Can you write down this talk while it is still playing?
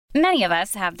Many of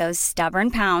us have those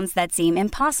stubborn pounds that seem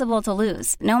impossible to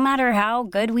lose, no matter how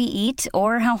good we eat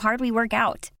or how hard we work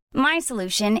out. My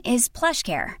solution is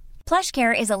PlushCare.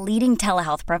 PlushCare is a leading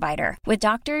telehealth provider with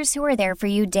doctors who are there for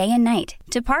you day and night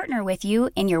to partner with you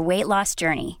in your weight loss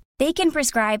journey. They can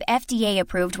prescribe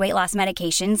FDA-approved weight loss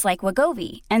medications like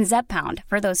Wegovy and Zepbound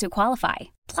for those who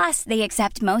qualify. Plus, they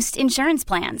accept most insurance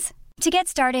plans. To get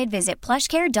started, visit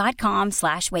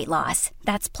plushcare.com/weightloss.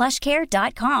 That's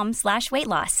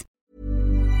plushcare.com/weightloss.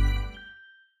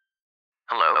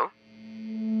 Hello?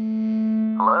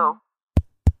 Hello?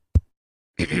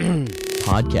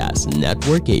 Podcast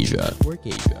Network Asia.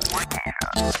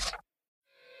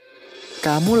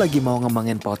 Kamu lagi mau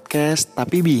ngembangin podcast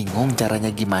tapi bingung caranya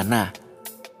gimana?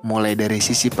 Mulai dari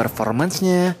sisi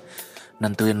performance-nya,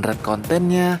 nentuin rate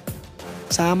kontennya,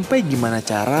 sampai gimana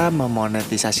cara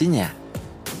memonetisasinya.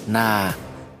 Nah,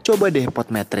 coba deh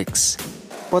Podmetrics.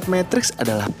 Podmetrics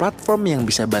adalah platform yang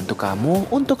bisa bantu kamu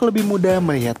untuk lebih mudah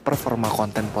melihat performa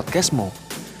konten podcastmu.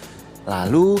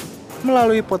 Lalu,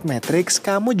 melalui Podmetrics,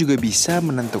 kamu juga bisa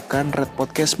menentukan rate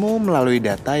podcastmu melalui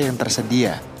data yang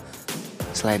tersedia.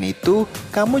 Selain itu,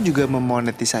 kamu juga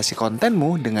memonetisasi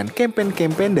kontenmu dengan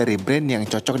campaign-campaign dari brand yang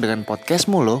cocok dengan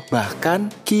podcastmu loh.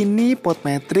 Bahkan, kini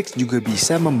Podmetrics juga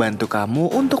bisa membantu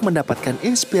kamu untuk mendapatkan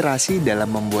inspirasi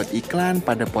dalam membuat iklan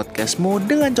pada podcastmu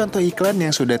dengan contoh iklan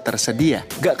yang sudah tersedia.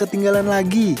 Gak ketinggalan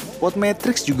lagi,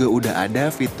 Podmetrics juga udah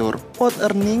ada fitur Pod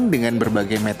Earning dengan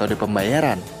berbagai metode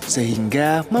pembayaran,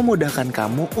 sehingga memudahkan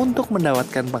kamu untuk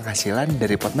mendapatkan penghasilan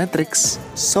dari Podmetrics.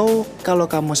 So,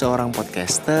 kalau kamu seorang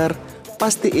podcaster,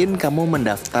 pastiin kamu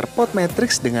mendaftar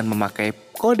Podmetrics dengan memakai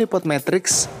kode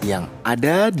Podmetrics yang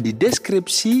ada di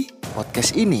deskripsi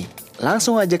podcast ini.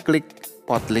 Langsung aja klik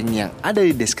podlink yang ada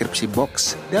di deskripsi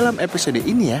box dalam episode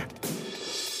ini ya.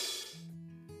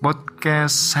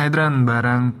 Podcast Hydran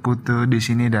bareng Putu di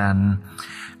sini, dan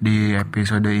di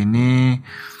episode ini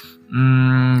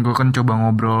gue akan coba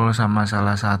ngobrol sama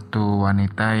salah satu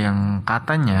wanita yang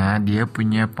katanya dia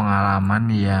punya pengalaman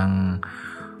yang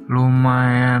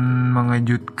lumayan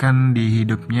mengejutkan di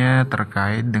hidupnya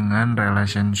terkait dengan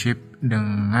relationship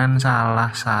dengan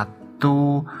salah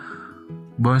satu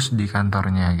bos di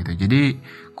kantornya gitu. Jadi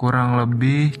kurang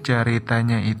lebih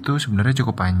ceritanya itu sebenarnya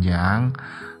cukup panjang,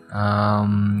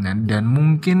 dan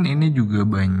mungkin ini juga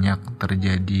banyak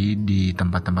terjadi di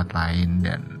tempat-tempat lain.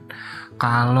 Dan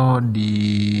kalau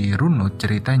dirunut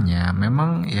ceritanya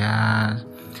memang ya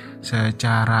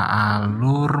secara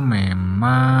alur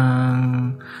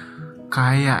memang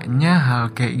kayaknya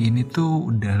hal kayak gini tuh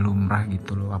udah lumrah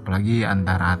gitu loh, apalagi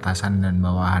antara atasan dan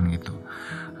bawahan gitu.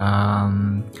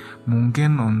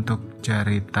 Mungkin untuk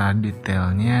cerita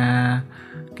detailnya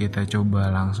kita coba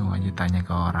langsung aja tanya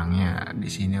ke orangnya. Di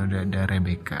sini udah ada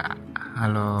Rebecca.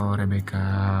 Halo Rebecca.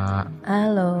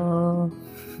 Halo.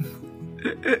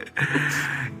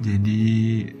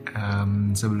 Jadi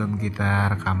sebelum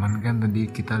kita rekaman kan tadi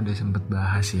kita udah sempet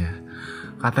bahas ya.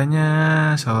 Katanya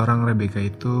seorang Rebecca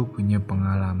itu punya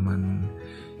pengalaman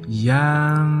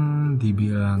yang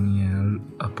dibilangnya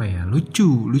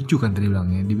lucu kan tadi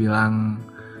bilangnya. Dibilang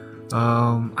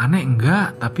aneh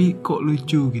enggak, tapi kok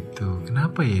lucu gitu.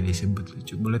 Kenapa ya disebut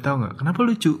lucu? Boleh tahu nggak? Kenapa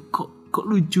lucu? Kok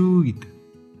lucu gitu?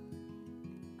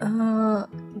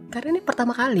 Karena ini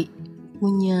pertama kali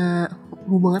punya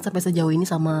hubungan sampai sejauh ini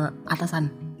sama atasan.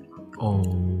 Oh,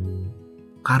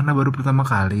 karena baru pertama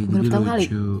kali jadi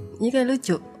lucu. Iya kayak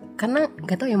lucu. Karena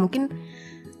gak tau ya, mungkin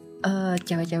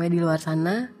cewek-cewek di luar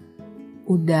sana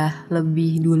udah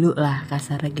lebih dulu lah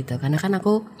kasarnya gitu. Karena kan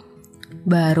aku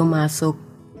baru masuk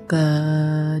ke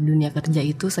dunia kerja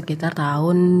itu sekitar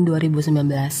tahun 2019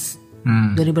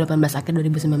 2018 akhir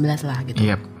 2019 lah gitu.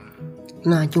 Yep.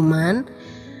 Nah cuman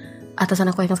atasan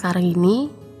aku yang sekarang ini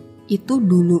itu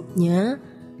dulunya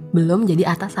belum jadi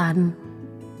atasan.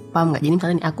 Paham gak? Jadi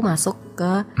misalnya nih, aku masuk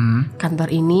ke kantor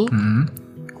ini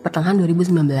pertengahan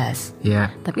 2019.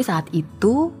 Yeah. Tapi saat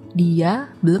itu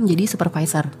dia belum jadi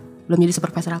supervisor. Belum jadi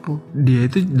supervisor aku. Dia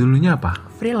itu dulunya apa?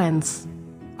 Freelance.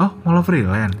 Oh, malah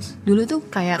freelance. Dulu tuh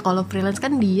kayak kalau freelance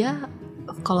kan dia,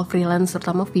 kalau freelance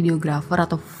terutama videographer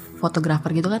atau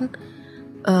fotografer gitu kan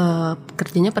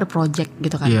kerjanya per project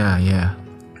gitu kan. Iya, yeah, iya. Yeah.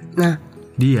 Nah,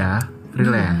 dia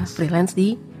freelance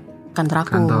di kantor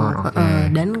aku.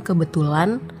 Okay. Dan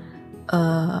kebetulan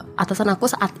atasan aku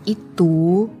saat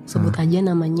itu sebut aja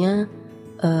namanya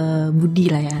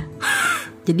Budi lah ya.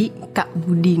 Jadi Kak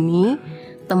Budi ini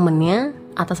temennya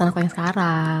atasan aku yang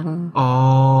sekarang.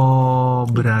 Oh,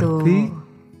 berarti gitu.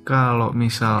 Kalau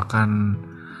misalkan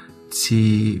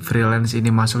si freelance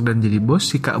ini masuk dan jadi bos,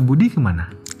 si Kak Budi kemana?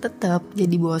 Tetap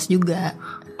jadi bos juga.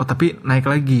 Oh, tapi naik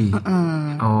lagi.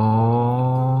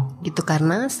 Oh, gitu.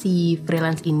 Karena si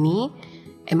freelance ini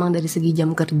emang dari segi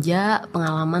jam kerja,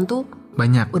 pengalaman tuh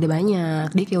banyak. udah banyak.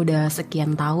 Dia kayak udah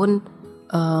sekian tahun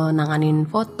nanganin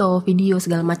foto, video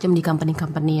segala macam di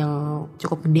company-company yang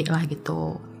cukup gede lah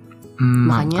gitu.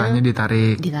 Makanya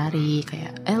ditarik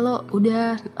kayak lo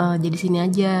udah jadi sini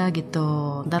aja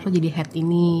gitu, ntar lo jadi head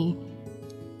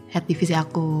divisi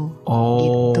aku.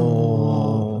 Gitu.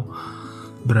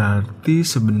 Berarti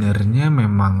sebenarnya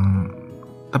memang,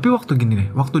 tapi waktu gini deh,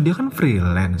 waktu dia kan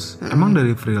freelance, emang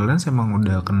dari freelance emang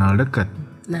udah kenal deket.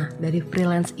 Nah dari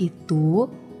freelance itu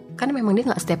kan memang dia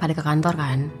nggak setiap hari ke kantor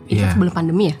kan. Itu Iya. sebelum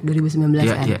pandemi ya 2019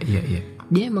 kan. Iya.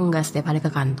 Dia emang nggak setiap hari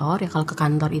ke kantor. Ya kalau ke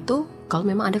kantor itu kalau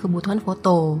memang ada kebutuhan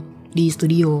foto di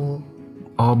studio.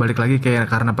 Oh, balik lagi kayak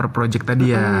karena per project tadi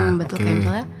ya. Betul. Oke. Kayak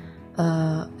misalnya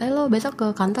lo besok ke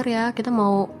kantor ya, kita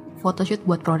mau photoshoot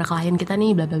buat produk klien kita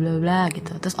nih, bla bla bla bla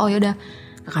gitu. Terus oh yaudah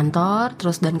ke kantor.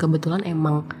 Terus dan kebetulan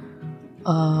emang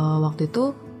waktu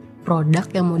itu produk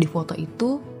yang mau difoto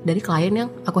itu dari klien yang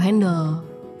aku handle.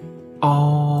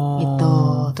 Oh. Gitu.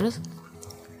 Terus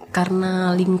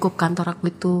karena lingkup kantor aku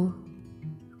itu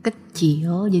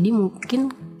kecil, jadi mungkin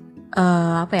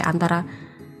antara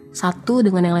satu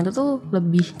dengan yang lain itu tuh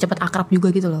lebih cepat akrab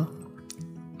juga gitu loh.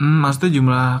 Maksudnya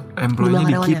jumlah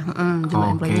employee-nya dikit. Jumlah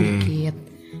employee-nya dikit.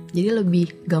 Jadi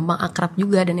lebih gampang akrab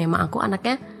juga. Dan emang aku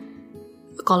anaknya,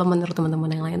 kalau menurut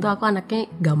teman-teman yang lain tuh aku anaknya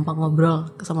gampang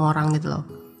ngobrol sama orang gitu loh.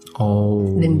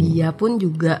 Oh. Dan dia pun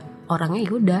juga orangnya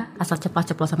ya udah asal ceplos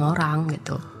sama orang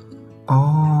gitu.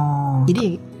 Oh.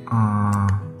 Jadi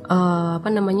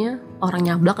orang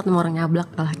nyablak ketemu orang nyablak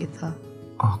lah gitu.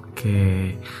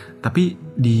 Oke. Tapi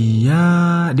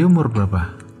dia umur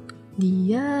berapa?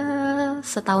 Dia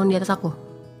setahun di atas aku.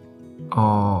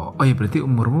 Oh ya berarti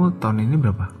umurmu tahun ini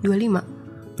berapa?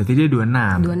 25. Berarti dia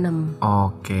 26. 26.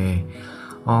 Oke.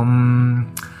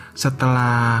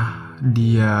 Setelah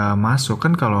dia masuk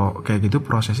kan, kalau kayak gitu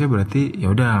prosesnya berarti ya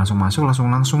udah langsung masuk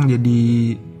langsung jadi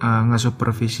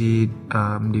nge-supervisi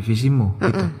divisimu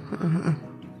gitu.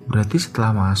 Berarti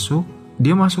setelah masuk,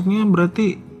 dia masuknya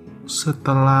berarti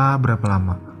setelah berapa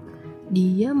lama?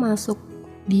 Dia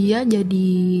jadi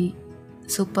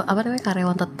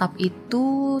karyawan tetap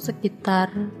itu sekitar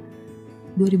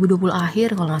 2020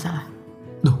 akhir kalau nggak salah.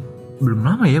 Duh, belum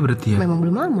lama ya berarti ya? Memang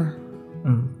belum lama.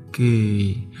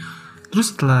 Oke.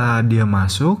 Terus setelah dia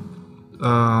masuk,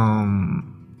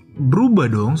 berubah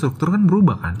dong, struktur kan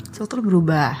berubah kan? Struktur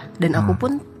berubah dan aku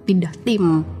pun pindah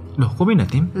tim. Loh, kok pindah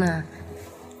tim? Nah,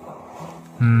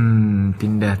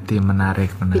 pindah tim,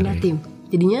 menarik. pindah tim.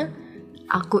 Jadinya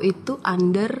aku itu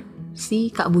under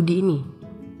si Kak Budi ini.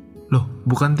 Loh,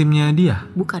 bukan timnya dia?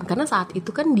 Bukan, karena saat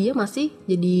itu kan dia masih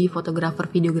jadi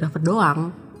fotografer, videografer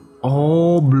doang.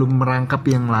 Oh, belum merangkap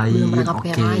yang lain. Belum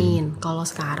merangkap yang lain. Kalau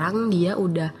sekarang dia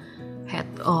udah head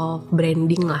of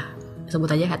branding lah,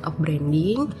 sebut aja head of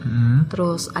branding.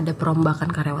 Terus ada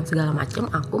perombakan karyawan segala macam.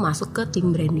 Aku masuk ke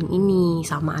tim branding ini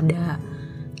sama ada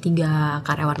 3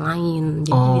 karyawan lain.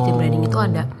 Jadi di tim branding itu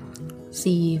ada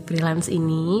si freelance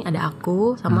ini, ada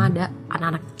aku sama ada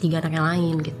anak-anak 3 anak yang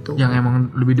lain gitu. Yang emang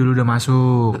lebih dulu udah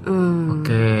masuk.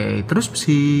 Oke. Terus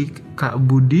si Kak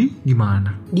Budi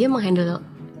gimana? Dia menghandle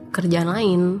kerjaan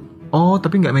lain. Oh,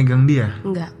 tapi nggak megang dia?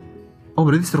 Enggak. Oh,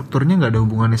 berarti strukturnya nggak ada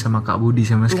hubungannya sama Kak Budi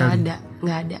sama sekali?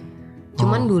 Nggak ada.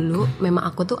 Cuman dulu memang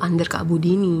aku tuh under Kak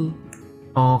Budi nih.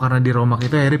 Oh, karena di Romak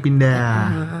itu akhirnya pindah.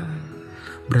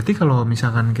 Berarti kalau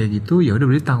misalkan kayak gitu, ya udah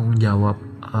berarti tanggung jawab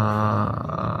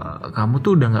kamu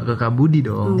tuh udah nggak ke Kak Budi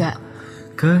dong? Enggak.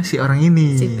 Ke si orang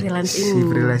ini. Si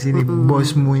freelance ini.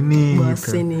 Bosmu ini. Bos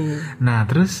gitu. ini. Nah,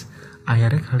 terus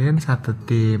akhirnya kalian satu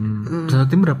tim. Satu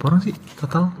tim berapa orang sih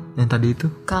total yang tadi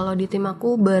itu? Kalau di tim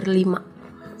aku berlima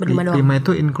doang. 5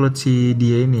 itu include si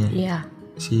dia ini ya? Iya.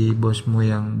 Si bosmu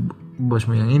yang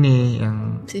ini,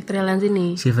 yang Si freelance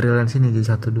ini. si freelance ini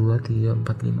jadi 1, 2, 3, 4,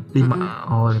 5. 5.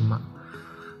 Oh,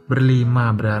 5. Berlima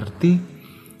berarti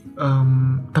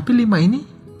tapi 5 ini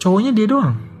cowoknya dia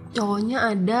doang?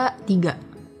 Cowoknya ada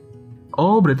 3.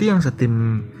 Oh, berarti yang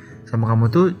setim sama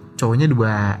kamu tuh cowoknya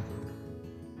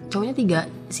 2. Cowoknya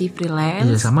 3, si freelance.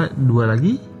 Iya, sama 2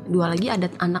 lagi? 2 lagi ada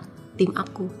anak tim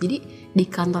aku. Jadi di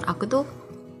kantor aku tuh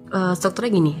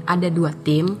strukturnya gini, ada 2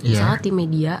 tim, misalnya tim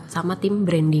media sama tim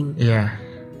branding. Iya.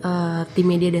 Tim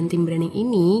media dan tim branding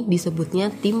ini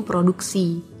disebutnya tim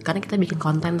produksi, karena kita bikin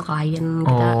konten untuk klien,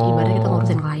 kita ibaratnya kita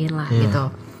ngurusin klien lah gitu.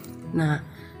 Nah,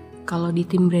 kalau di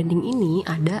tim branding ini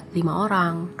ada 5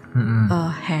 orang.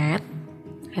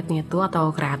 Headnya tuh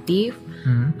atau kreatif,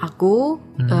 aku,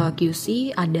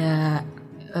 QC, ada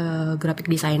graphic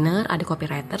designer, ada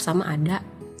copywriter, sama ada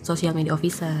social media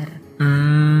officer.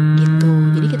 Gitu.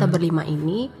 Jadi kita berlima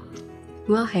ini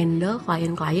nge-handle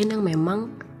klien-klien yang memang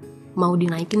mau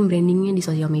dinaikin brandingnya di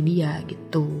sosial media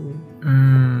gitu.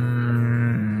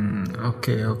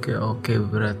 Oke.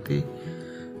 Berarti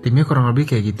timnya kurang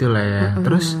lebih kayak gitu lah ya.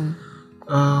 Terus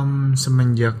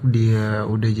semenjak dia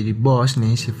udah jadi bos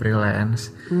nih si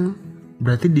freelance,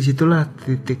 berarti disitulah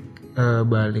titik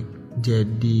balik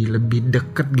jadi lebih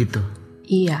deket gitu.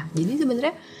 Iya, jadi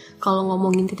sebenarnya kalau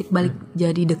ngomongin titik balik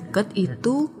jadi deket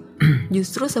itu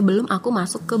justru sebelum aku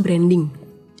masuk ke branding.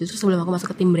 Justru sebelum aku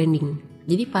masuk ke tim branding.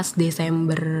 Jadi pas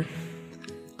Desember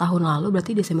tahun lalu,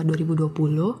 berarti Desember 2020,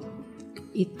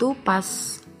 itu pas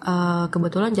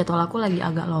kebetulan jadwal aku lagi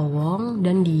agak lowong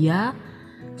dan dia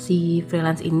si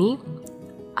freelance ini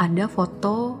ada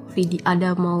foto video,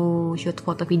 ada mau shoot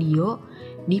foto video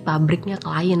di pabriknya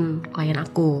klien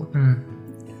aku.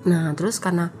 Nah terus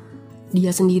karena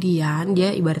dia sendirian, dia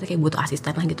ibaratnya kayak butuh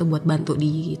asisten lah gitu buat bantu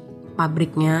di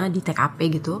pabriknya, di TKP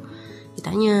gitu.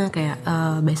 Ditanya kayak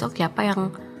besok siapa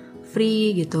yang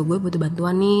free gitu, gue butuh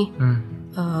bantuan nih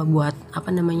buat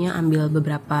ambil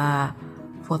beberapa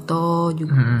foto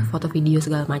juga, foto video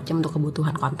segala macam untuk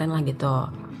kebutuhan konten lah gitu.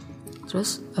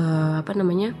 Terus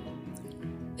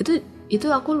itu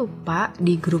aku lupa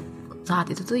di grup saat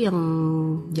itu tuh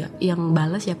yang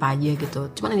balas siapa aja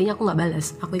gitu. Cuman intinya aku nggak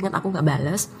balas. Aku ingat aku nggak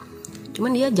balas.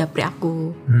 Cuman dia japri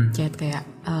aku chat kayak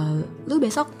lu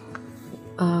besok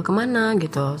kemana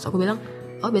gitu. So aku bilang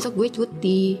besok gue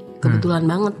cuti. Kebetulan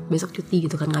banget besok cuti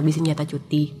gitu kan, ngabisin jatah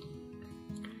cuti.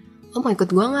 Mau ikut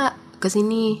gue nggak ke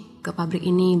sini, ke pabrik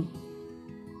ini?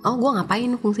 Gue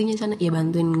ngapain fungsinya sana? Ya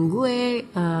bantuin gue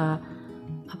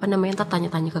ntar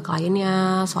tanya-tanya ke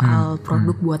kliennya soal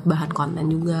produk buat bahan konten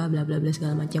juga, bla bla bla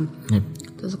segala macam.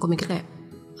 Terus aku mikir kayak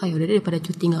yaudah deh, daripada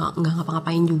cuti nggak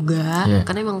ngapa-ngapain juga,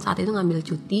 karena emang saat itu ngambil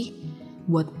cuti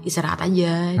buat istirahat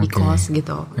aja di kos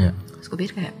gitu. Terus aku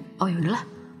pikir kayak ya udahlah,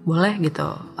 boleh gitu.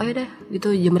 Yaudah gitu,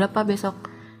 jam berapa besok?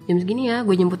 Jam segini ya,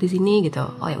 gue jemput di sini gitu.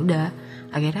 Ya udah.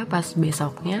 Akhirnya pas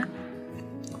besoknya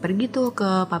pergi tuh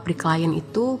ke pabrik klien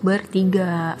itu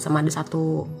bertiga, sama ada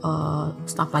satu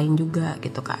staff lain juga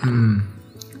gitu kan.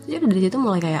 Jadi dari situ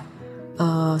mulai kayak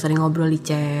sering ngobrol di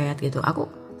chat gitu. Aku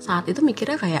saat itu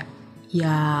mikirnya kayak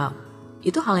ya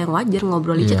itu hal yang wajar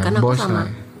ngobrol di chat, karena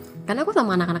aku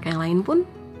sama anak-anak yang lain pun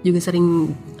juga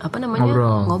sering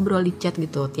ngobrol di chat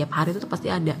gitu. Tiap hari itu tuh pasti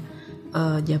ada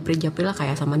japri lah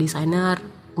kayak sama desainer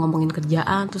ngomongin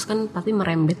kerjaan, terus kan pasti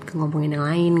merembet ke ngomongin yang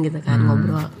lain gitu kan,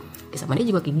 ngobrol. Ya sama dia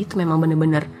juga kayak gitu, memang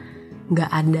bener-bener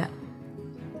nggak ada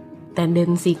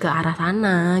tendensi ke arah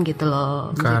sana gitu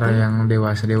loh. Ke arah yang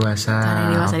dewasa-dewasa. Ke arah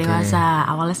yang dewasa-dewasa.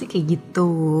 Awalnya sih kayak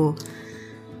gitu.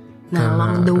 Nah,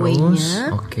 along the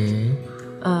way-nya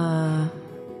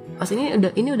pas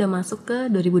ini udah masuk ke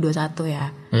 2021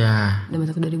 ya. Iya. Udah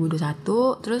masuk ke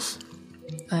 2021, terus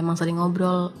emang sering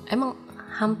ngobrol. Emang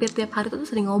hampir tiap hari tuh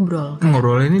sering ngobrol.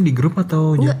 Ngobrol ini di grup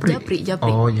atau japri?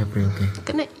 Japri. Oh, japri, oke.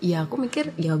 Karena ya aku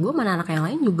mikir ya gue mana anak yang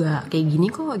lain juga kayak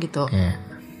gini kok gitu.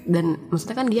 Dan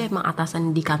maksudnya kan dia emang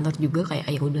atasan di kantor juga, kayak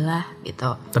ya udahlah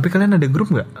gitu. Tapi kalian ada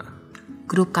grup nggak?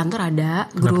 Grup kantor ada.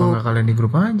 Kenapa nggak kalian di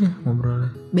grup aja ngobrolnya?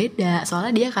 Beda,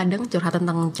 soalnya dia kadang curhat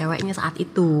tentang ceweknya saat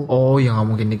itu. Oh, ya nggak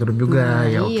mungkin di grup juga.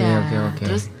 Nah, Oke.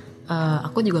 Terus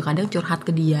aku juga kadang curhat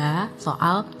ke dia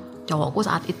soal cowokku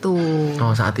saat itu.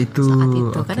 Oh, saat itu.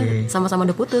 Karena sama-sama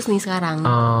udah putus nih sekarang.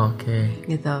 Oh, oke.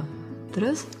 Gitu.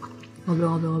 Terus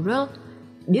ngobrol-ngobrol,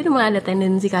 dia udah mulai ada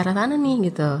tendensi ke arah sana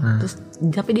nih gitu. Terus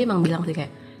tapi dia emang bilang sih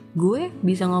kayak, gue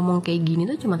bisa ngomong kayak gini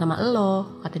tuh cuma sama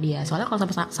lo, kata dia. Soalnya kalau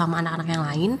sama anak-anak yang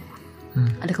lain,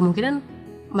 ada kemungkinan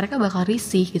mereka bakal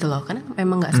risih gitu loh. Karena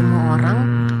memang gak semua orang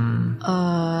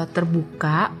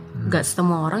terbuka, gak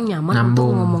semua orang nyaman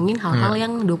untuk ngomongin hal-hal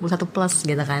yang 21 plus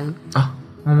gitu kan.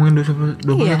 Ngomongin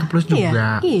 21 plus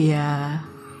juga. Iya.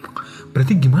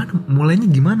 Berarti gimana? Mulainya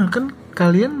gimana? Kan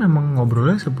kalian memang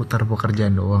ngobrolnya seputar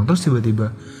pekerjaan doang, terus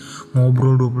tiba-tiba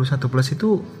ngobrol 21 plus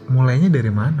itu mulainya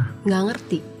dari mana? Nggak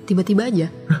ngerti, tiba-tiba aja.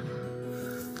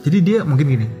 Jadi dia mungkin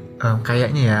gini,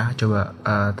 kayaknya ya, coba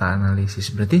tak analisis.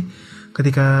 Berarti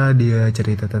ketika dia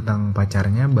cerita tentang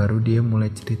pacarnya, baru dia mulai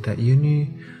cerita, iya nih,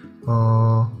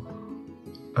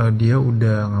 dia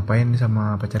udah ngapain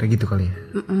sama pacarnya gitu kali ya,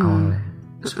 awalnya.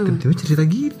 Tiba-tiba cerita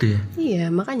gitu ya? Iya,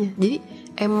 makanya. Jadi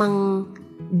emang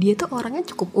dia tuh orangnya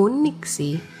cukup unik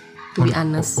sih, to be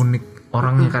honest. Unik,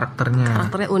 orangnya karakternya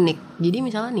unik. Jadi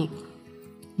misalnya nih,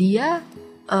 dia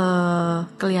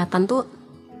kelihatan tuh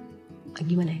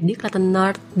gimana ya? Dia kelihatan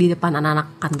nerd di depan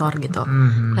anak-anak kantor gitu.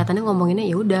 Kelihatannya ngomonginnya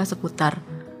ya udah seputar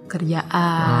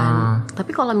kerjaan.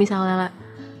 Tapi kalau misalnya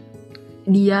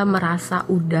dia merasa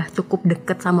udah cukup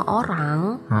deket sama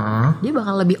orang, dia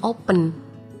bakal lebih open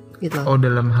gitu.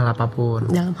 Dalam hal apapun.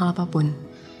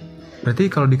 Berarti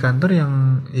kalau di kantor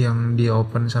yang dia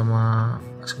open sama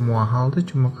semua hal tuh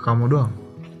cuma ke kamu doang?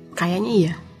 Kayaknya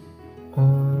iya.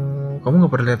 Oh, kamu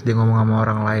nggak pernah lihat dia ngomong sama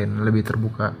orang lain, lebih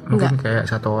terbuka? Mungkin kayak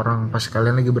satu orang, pas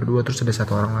kalian lagi berdua terus ada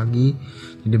satu orang lagi,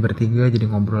 jadi bertiga, jadi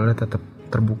ngobrolnya tetap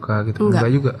terbuka gitu? Enggak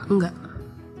juga? Enggak.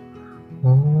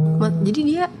 Oh.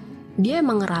 Jadi dia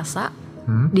emang ngerasa,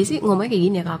 dia sih ngomongnya kayak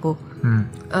gini ya ke aku.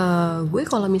 Gue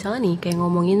kalau misalnya nih kayak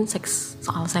ngomongin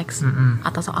soal seks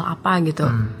atau soal apa gitu,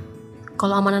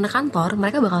 kalau sama anak kantor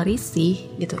mereka bakal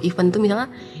risih gitu. Even tuh misalnya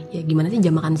ya gimana sih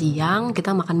jam makan siang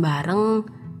kita makan bareng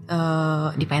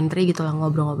di pantry gitu lah,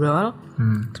 ngobrol-ngobrol.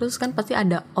 Terus kan pasti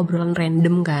ada obrolan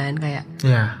random kan, kayak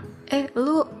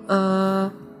lu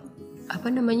apa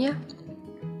namanya,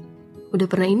 udah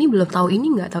pernah ini belum, tahu ini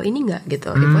nggak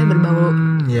gitu. Pokoknya berbau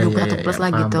 21 plus lah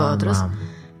gitu. Terus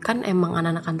kan emang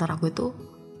anak-anak kantor aku itu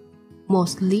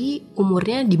mostly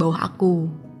umurnya di bawah aku.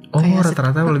 Oh,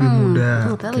 rata-rata lebih muda.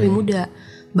 Rata-rata lebih muda.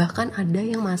 Bahkan ada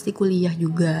yang masih kuliah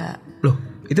juga. Loh,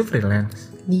 itu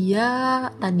freelance? Dia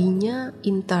tadinya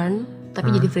intern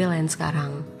tapi jadi freelance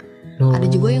sekarang. Ada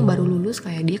juga yang baru lulus,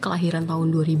 kayak dia kelahiran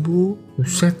tahun 2000.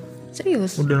 Buset.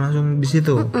 Serius? Udah langsung di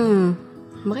situ.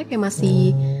 Makanya kayak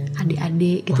masih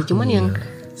adik-adik gitu. Cuman yang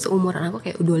seumuran aku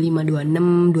kayak 25,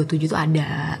 26, 27 tuh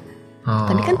ada.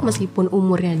 Tapi kan meskipun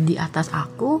umurnya di atas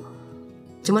aku,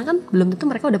 cuman kan belum tentu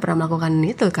mereka udah pernah melakukan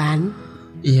itu kan.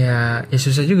 Iya, ya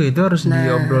susah juga itu, harus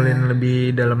diobrolin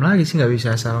lebih dalam lagi sih, nggak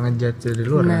bisa asal ngejudge dari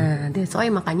luar.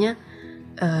 Soalnya makanya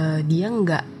dia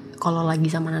nggak, kalau lagi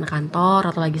sama anak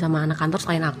kantor atau lagi sama anak kantor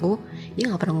selain aku, dia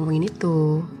nggak pernah ngomongin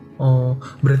itu. Oh,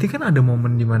 berarti kan ada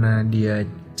momen dimana dia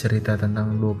cerita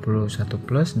tentang 21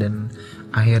 plus dan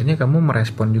akhirnya kamu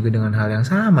merespon juga dengan hal yang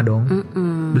sama dong.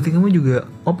 Berarti kamu juga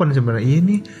open sebenarnya. Iya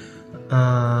nih,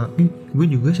 gue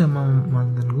juga sama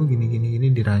mantan gue gini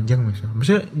diranjang misalnya.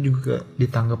 Maksudnya juga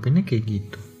ditanggapinnya kayak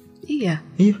gitu. Iya.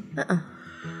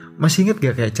 Masih inget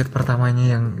gak kayak chat pertamanya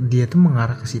yang dia tuh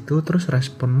mengarah ke situ, terus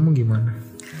responmu gimana?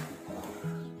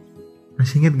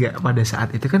 Masih inget gak pada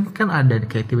saat itu kan ada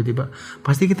kayak tiba-tiba,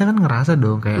 pasti kita kan ngerasa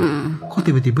dong kayak kok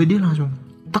tiba-tiba dia langsung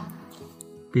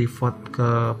pivot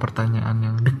ke pertanyaan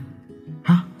yang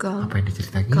apa yang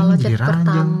diceritain? Kalau chat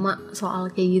pertama soal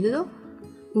kayak gitu tuh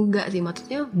enggak sih,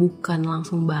 maksudnya bukan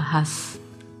langsung bahas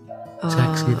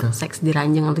seks gitu, seks di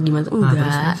ranjang atau gimana tuh enggak.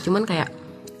 Terus. Cuman kayak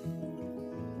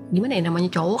gimana ya, namanya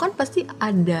cowok kan pasti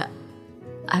ada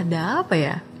apa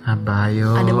ya?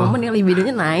 Ayo. Ada momen yang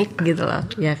libidonya naik gitu loh,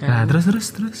 ya kan? Nah, terus.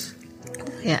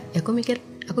 Ya aku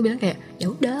bilang kayak ya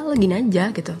udah lo gini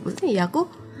aja gitu. Maksudnya ya aku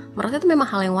merasa itu memang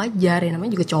hal yang wajar ya,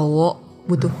 namanya juga cowok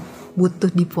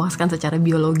butuh dipuaskan secara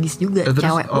biologis juga.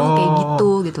 Cewek pun kayak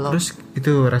gitu loh. Terus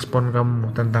itu respon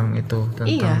kamu tentang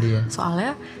dia?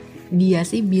 Soalnya dia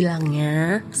sih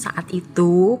bilangnya saat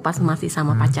itu pas masih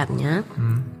sama pacarnya,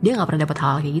 dia nggak pernah dapat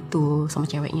hal kayak gitu sama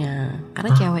ceweknya,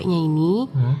 karena ceweknya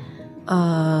ini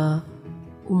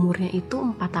umurnya itu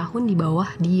 4 tahun di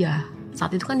bawah dia.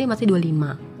 Saat itu kan dia masih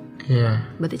 25. Iya.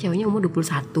 Berarti ceweknya umur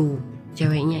 21.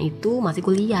 Ceweknya itu masih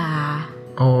kuliah.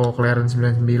 Oh, kelahiran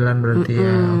 99 berarti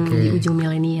ya. Oke. Di ujung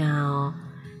milenial.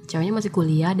 Ceweknya masih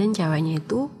kuliah dan ceweknya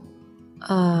itu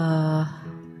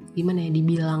gimana ya,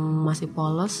 dibilang masih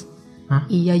polos.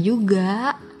 Iya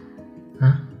juga.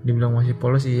 Dibilang masih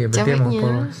polos, iya berarti emang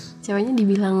polos. Ceweknya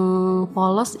dibilang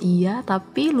polos iya,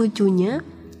 tapi lucunya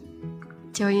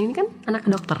ceweknya ini kan anak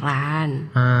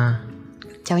kedokteran.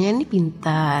 Ceweknya ini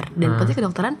pintar dan pasti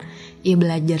kedokteran ya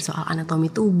belajar soal anatomi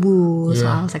tubuh,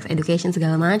 soal sex education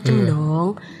segala macem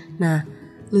dong. Nah,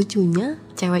 lucunya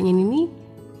ceweknya ini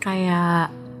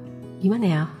kayak gimana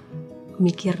ya,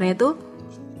 mikirnya itu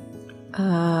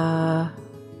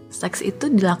seks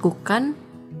itu dilakukan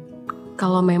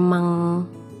kalau memang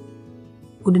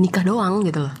udah nikah doang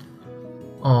gitu loh.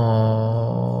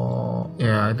 Oh,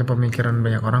 ya itu pemikiran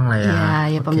banyak orang lah ya.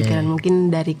 Ya pemikiran mungkin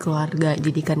dari keluarga,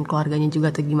 jadikan keluarganya juga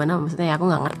atau gimana. Maksudnya ya aku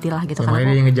nggak ngerti lah gitu. Karena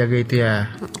dia yang ngejaga itu ya.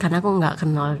 Karena aku nggak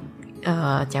kenal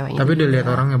ceweknya. Tapi udah lihat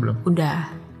orangnya belum? Udah.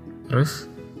 Terus?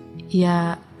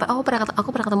 Ya, aku pernah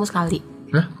ketemu sekali.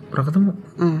 Lah, pernah ketemu?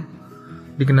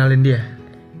 Dikenalin dia?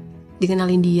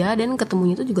 Dikenalin dia dan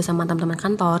ketemunya itu juga sama teman-teman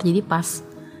kantor. Jadi pas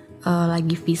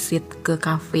lagi visit ke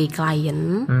cafe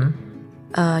klien,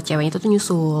 ceweknya itu tuh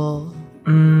nyusul.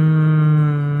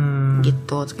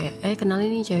 Gitu, terus kayak kenalin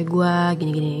nih cewek gue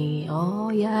gini-gini. Oh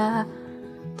ya.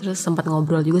 Terus sempat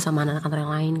ngobrol juga sama anak kantor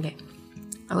yang lain, kayak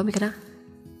aku mikirnya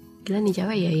gila nih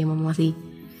cewek ya masih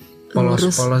polos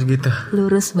gitu.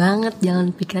 Lurus banget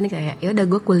jalan pikirannya, kayak ya udah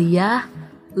gue kuliah,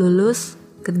 lulus,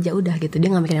 kerja udah gitu. Dia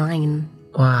nggak mikirin yang lain.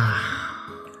 Wah.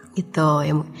 Gitu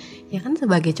ya kan,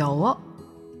 sebagai cowok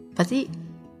pasti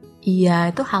iya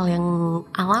itu hal yang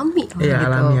alami lah Iya, gitu.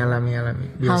 alami. Hal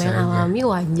Biasa yang aja. alami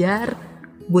wajar,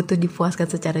 butuh dipuaskan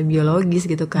secara biologis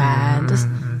gitu kan. Terus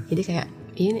jadi kayak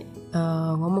ini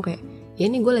ngomong kayak ya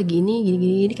ini gue lagi ini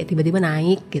gini kayak tiba-tiba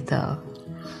naik gitu.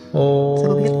 Oh. Terus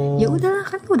gue pikir ya udahlah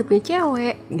kan gue udah punya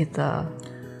cewek gitu.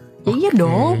 Ya iya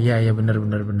dong. Iya benar.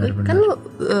 Kan lu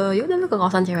ya udah lu ke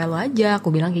kawasan cewek lu aja, aku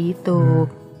bilang kayak gitu.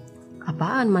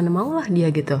 Apaan mana mau lah dia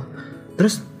gitu.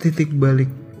 Terus titik balik,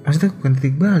 maksudnya bukan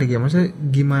titik balik ya, maksudnya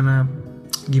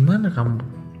gimana kamu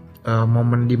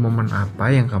momen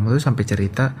apa yang kamu tuh sampai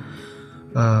cerita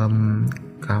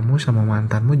kamu sama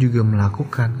mantanmu juga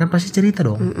melakukan, kan pasti cerita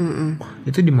dong.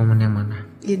 Itu di momen yang mana?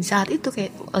 Ya, di saat itu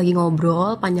kayak lagi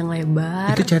ngobrol panjang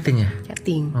lebar. Itu chatting ya?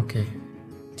 Chatting. Oke.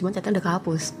 Cuman chatnya udah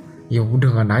kehapus. Ya udah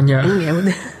nggak nanya. Ya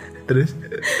udah. Terus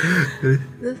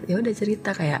Ya udah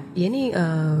cerita kayak ya ini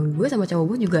gue sama cowok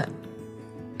gue juga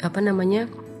apa namanya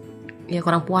ya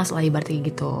kurang puas lah ibaratnya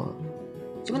gitu.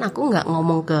 Cuman aku nggak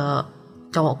ngomong ke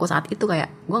cowokku saat itu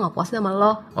kayak gue nggak puas sama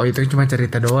lo. Oh itu cuma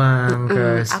cerita doang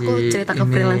ke si aku cerita ke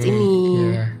freelance ini.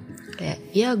 Iya. Kayak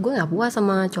ya gue nggak puas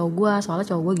sama cowok gue soalnya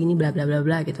cowok gue gini bla bla bla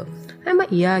bla gitu.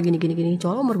 Emang iya gini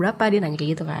cowok lo umur berapa, dia nanya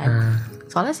kayak gitu kan.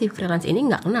 Soalnya si freelance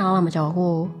ini nggak kenal sama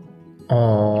cowokku.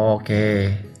 Oh oke.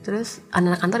 Terus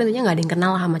anak kantor intinya nggak ada yang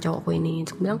kenal sama cowokku ini.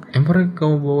 Terus aku bilang Pernah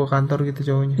kamu bawa ke kantor gitu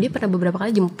cowoknya? dia pernah beberapa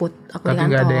kali jemput aku Tapi di kantor.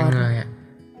 nggak ada yang ya?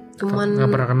 Cuman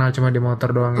Nggak pernah kenal, cuma di motor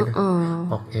doang gitu?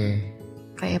 Oke.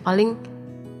 Kayak paling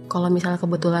kalau misalnya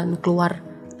kebetulan keluar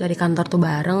dari kantor tuh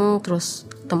bareng, terus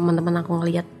teman-teman aku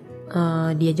ngelihat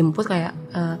dia jemput kayak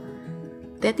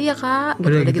hati-hati ya kak,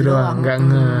 Udah gitu doang, nggak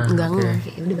nggak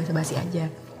kayak udah basa-basi aja.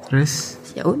 Terus?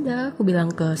 Ya udah, aku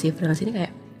bilang ke si freelance ini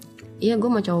kayak, iya gue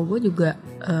sama cowok gue juga,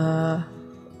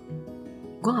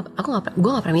 gue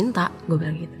nggak pernah minta, gue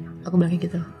bilang gitu. Aku bilang kayak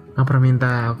gitu. Nggak pernah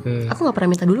minta, oke. Aku nggak pernah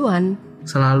minta duluan.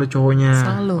 Selalu cowoknya.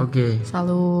 Selalu. Oke.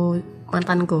 Selalu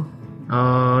mantanku.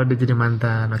 Oh, udah jadi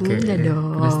mantan, oke. Udah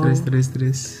dong.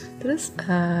 Terus. Terus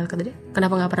kata dia,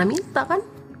 kenapa nggak pernah minta kan?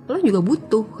 Lo juga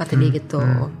butuh, kata dia gitu.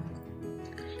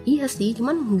 Iya sih,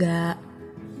 cuman nggak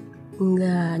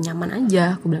nyaman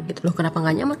aja. Aku bilang gitu. Loh kenapa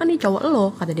nggak nyaman, kan dia cowok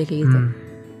lo, kata dia kayak gitu.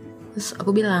 Terus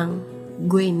aku bilang,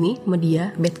 gue ini sama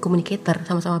dia bad communicator,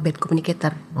 sama-sama bad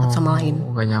communicator sama lain.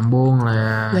 Gak nyambung lah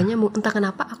ya. Gak nyambung, entah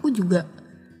kenapa aku juga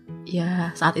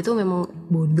ya saat itu memang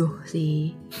bodoh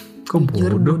sih. Kok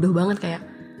Jujur bodoh? bodoh banget, kayak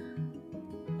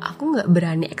aku nggak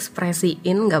berani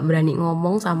ekspresiin, nggak berani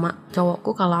ngomong sama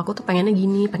cowokku kalau aku tuh pengennya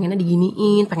gini, pengennya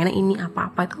diginiin, pengennya ini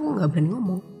apa-apa, itu aku nggak berani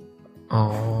ngomong.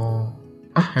 Oh,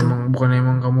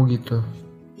 emang kamu gitu?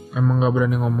 Emang nggak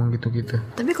berani ngomong gitu-gitu?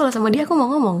 Tapi kalau sama dia aku mau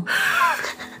ngomong.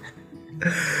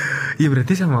 Iya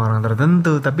berarti sama orang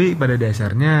tertentu, tapi pada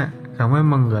dasarnya kamu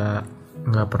emang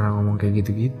nggak pernah ngomong kayak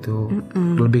gitu-gitu.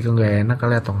 Lebih ke nggak enak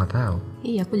kali atau nggak tahu?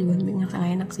 Iya, aku juga lebih ngerasa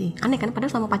gak enak sih. Aneh kan, padahal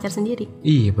sama pacar sendiri.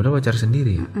 Iya, padahal pacar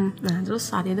sendiri. Nah terus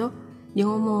saat itu dia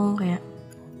ngomong kayak,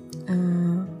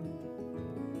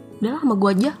 udahlah sama gue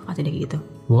aja, kata dia gitu.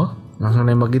 Wah, langsung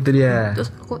nembak gitu dia.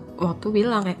 Terus aku waktu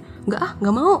bilang kayak,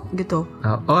 nggak mau gitu.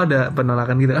 Oh, ada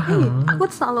penolakan gitu. Aku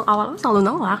awalnya selalu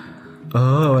nolak.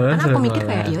 Oh, Karena aku mikir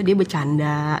kayak, ya dia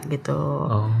bercanda gitu.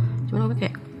 Cuman aku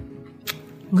kayak,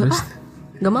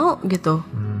 nggak mau gitu.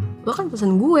 Lo kan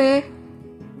pesen gue.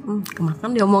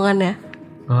 Kemakan dia omongannya.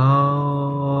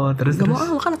 Oh, terus Gak mau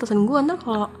lo kan atasan gue, ntar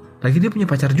kalau lagi dia punya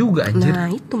pacar juga anjir. nah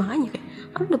itu makanya kayak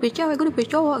kan udah punya cewek, gue udah punya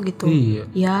cowok gitu. Iya.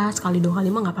 Ya sekali 2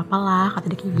 kali mah gak apa-apa lah, kata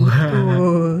dia kayak gitu.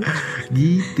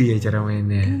 Gitu ya cara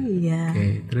mainnya. Iya. Oke,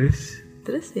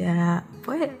 Terus ya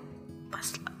pokoknya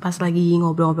pas lagi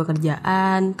ngobrol-ngobrol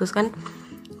kerjaan, terus kan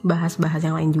bahas-bahas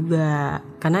yang lain juga.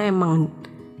 Karena emang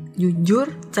jujur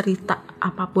cerita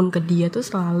apapun ke dia tuh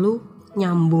selalu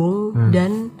nyambung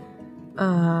dan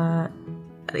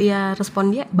ya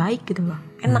respon dia baik gitu loh,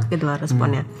 enak gitu loh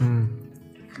responnya.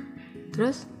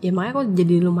 Terus ya makanya aku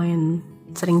jadi lumayan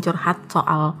sering curhat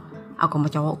soal aku sama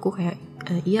cowokku kayak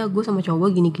iya gue sama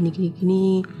cowok gue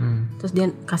gini. Terus dia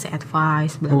kasih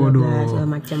advice bla bla bla segala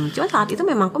macam. Cuma saat itu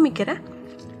memang aku mikirnya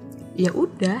ya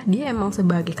udah dia emang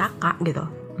sebagai kakak gitu.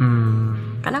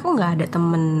 Karena aku nggak ada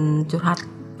temen curhat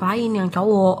lain yang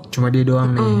cowok, cuma dia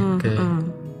doang nih. Oke.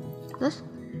 Terus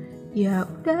ya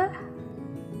udah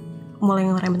mulai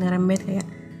ngerembet kayak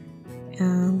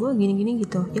gue gini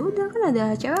gitu. Ya udah kan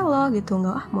ada cewek lo gitu,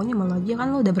 nggak maunya malu aja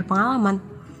kan lo udah berpengalaman.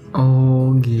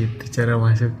 Oh gitu cara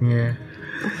masuknya.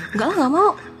 Enggak lah, nggak mau,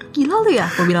 gila lu ya,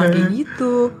 aku bilang kayak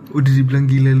gitu. Udah dibilang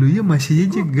gila lu ya masih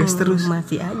aja gas terus.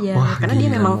 Masih aja. Wah, karena gila, dia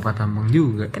memang muka tambang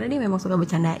juga. Karena dia memang suka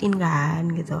bercandain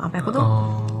kan gitu. Sampai aku tuh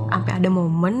sampai ada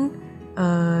momen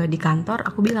di kantor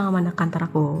aku bilang sama anak kantor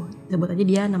aku, sebut aja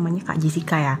dia namanya Kak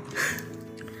Jessica ya.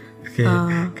 Oke,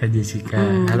 Kak Jessica.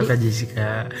 Halo Kak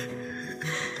Jessica.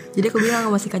 Jadi aku bilang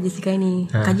sama si Kak Jessica ini,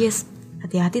 Kak Jess,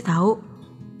 hati-hati tahu.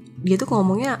 Dia tuh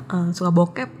ngomongnya suka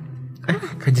bokep.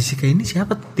 Kak Jessica ini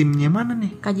siapa? Timnya mana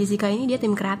nih? Kak Jessica ini dia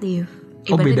tim kreatif.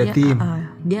 Oh, beda Ibaratnya tim.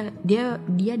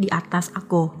 Dia di atas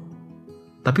aku.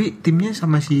 Tapi timnya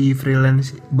sama si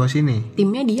freelance bos ini.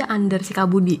 Timnya dia under si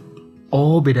Kak Budi.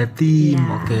 Oh, beda tim.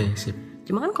 Iya. Oke, sip.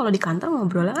 Cuma kan kalau di kantor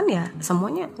ngobrolnya kan ya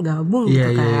semuanya gabung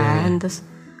Iya, gitu iya, kan. iya. Terus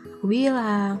aku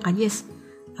bilang, Kak Jess,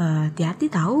 hati-hati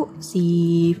tahu si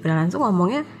freelance tuh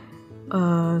ngomongnya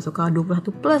suka 21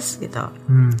 plus gitu.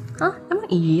 Hah, emang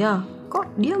iya?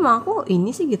 Kok dia sama aku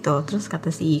ini sih gitu. Terus kata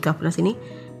si Kak freelance ini,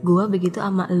 gua begitu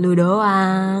sama lu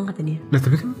doang, kata dia. Lah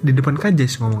tapi kan di depan Kak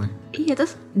Jess ngomongnya. Iya,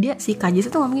 terus dia si Kak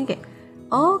Jess tuh ngomongin kayak,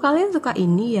 oh kalian suka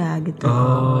ini ya gitu.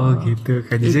 Oh gitu.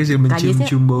 Kak Jess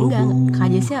mencium-cium bau. Enggak, Kak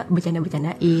Jess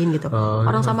bercanda-bercandain gitu.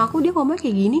 Orang sama aku dia ngomong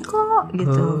kayak gini kok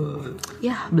gitu.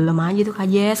 Ya belum aja tuh Kak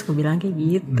Jess, aku bilang kayak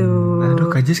gitu.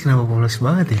 Aduh, Kak Jess kenapa polos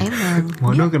banget ya? Emang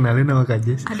Mau dong kenalin sama Kak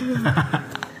Jess. Aduh.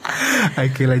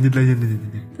 Oke, lanjut.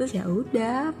 Terus ya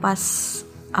udah, pas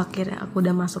akhirnya aku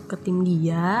udah masuk ke tim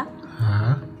dia.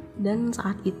 Hah? Dan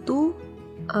saat itu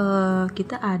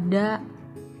kita ada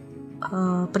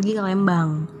pergi ke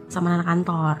Lembang sama anak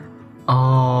kantor.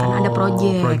 Oh. Karena ada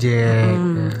project. Ya.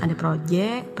 Ada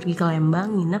project, pergi ke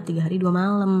Lembang, nginep 3 hari 2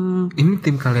 malam. Ini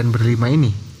tim kalian berlima ini?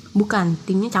 Bukan,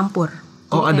 timnya campur.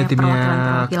 Oh, Jadi ada kayak timnya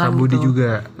perwakilan-perwakilan Kak Budi gitu.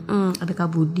 juga. Ada Kak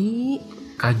Budi,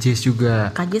 Kak Jess juga.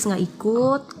 Kak Jess nggak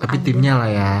ikut. Tapi ada, timnya lah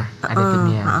ya. Ada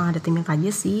timnya. Ada timnya Kak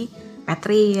Jess sih,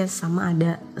 Patrice, sama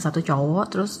ada satu cowok,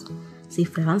 terus si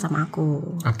freelance sama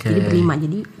aku. Oke. Jadi berlima.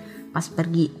 Jadi pas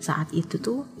pergi saat itu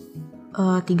tuh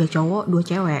 3 cowok 2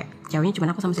 cewek. Ceweknya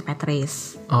cuma aku sama si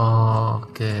Patrice. Oh,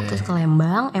 oke. Terus ke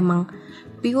Lembang emang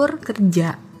pure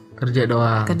kerja Kerja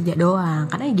doang.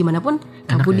 karena ya gimana pun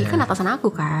Kak Enak Budi ya? kan atasan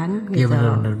aku kan Iya, gitu.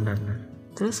 benar.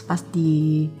 Terus pas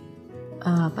di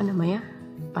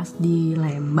pas di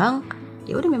Lembang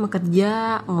ya udah memang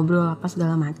kerja, ngobrol apa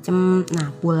segala macem.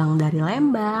 Nah pulang dari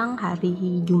Lembang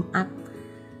hari Jumat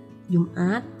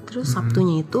terus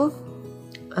Sabtunya itu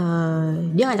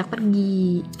dia ngajak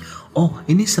pergi. Oh,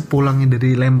 ini sepulangnya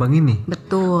dari Lembang ini?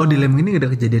 Betul. Oh, di Lembang ini gak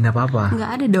ada kejadian apa-apa?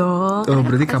 Nggak ada dong. Oh, Karena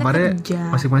berarti kan kamarnya kerja.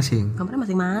 masing-masing? Kamarnya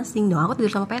masing-masing dong. Aku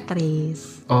tidur sama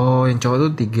Patrice. Oh, yang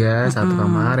cowok tuh 3, satu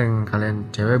kamar. Yang kalian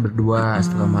cewek berdua,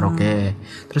 satu kamar. Oke.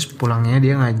 Terus pulangnya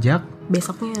dia ngajak?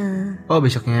 Besoknya Oh,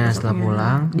 besoknya setelah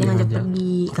pulang dia ngajak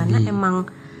pergi. Karena emang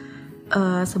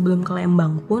sebelum ke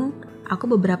Lembang pun aku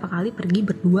beberapa kali pergi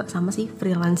berdua sama si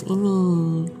freelance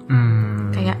ini.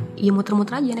 Kayak ya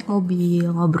muter-muter aja naik mobil,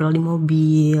 ngobrol di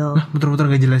mobil. Nah,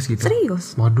 muter-muter gak jelas gitu?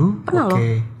 Serius. Waduh, Pernah oke.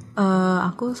 loh.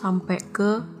 Aku sampai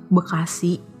ke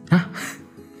Bekasi. Hah?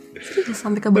 Serius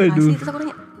sampai ke Bekasi. Terus aku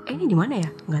tanya, ini di mana ya?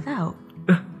 Nggak tahu.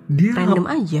 Dia Random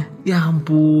aja. Ya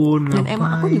ampun, Dan ngapain?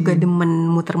 emang aku juga demen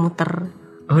muter-muter.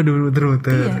 Oh,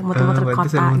 muter-muter. Iya, muter-muter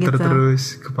pantesan kota muter gitu. terus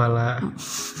kepala.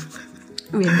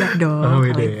 Beda dong. Oh,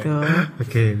 beda kalau ya. itu.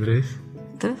 Oke, terus?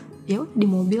 Terus ya udah di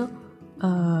mobil.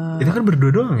 Itu kan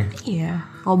berdua doang ya? Iya,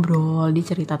 ngobrol, dia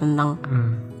cerita tentang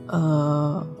Hmm.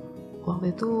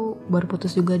 waktu itu baru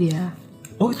putus juga dia.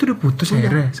 Oh, itu udah putus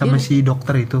akhirnya sama Dia- si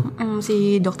dokter itu?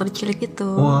 Si dokter cilik itu.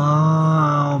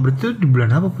 Wow, berarti itu di bulan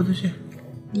apa putusnya?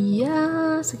 Dia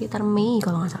sekitar Mei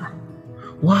kalau nggak salah.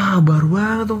 Wah, baru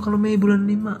banget dong kalau Mei bulan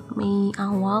 5. Mei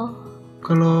awal,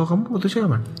 Kalau kamu putusnya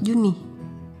kapan? Juni.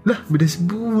 Lah, beda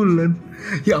sebulan.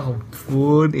 Ya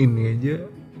ampun, ini aja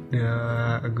udah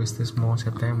Agustus mau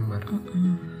September.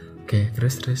 Oke,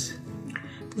 terus. Terus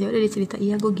ya udah dia cerita,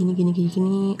 iya gue gini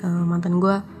mantan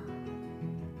gue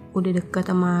udah deket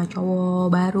sama cowok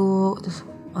baru. Terus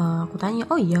aku tanya,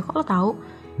 oh iya kok lo tahu?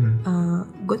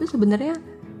 Gue tuh sebenarnya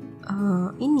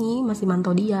ini masih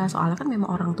mantau dia, soalnya kan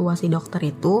memang orang tua si dokter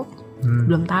itu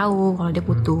belum tahu kalau dia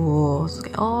putus.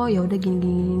 Kayak oh ya udah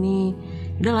gini.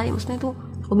 Udah lah, maksudnya tuh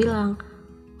aku bilang,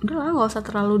 udah lah nggak usah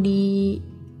terlalu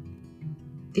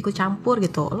ikut campur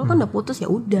gitu. Lo kan udah putus, ya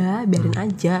udah biarin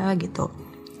aja gitu.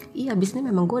 Iya, abis ini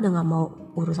memang gue udah nggak mau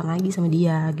urusan lagi sama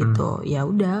dia gitu. Ya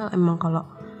udah, emang kalau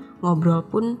ngobrol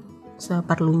pun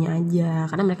seperlunya aja,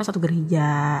 karena mereka satu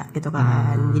gereja gitu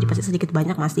kan. Jadi pasti sedikit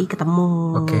banyak masih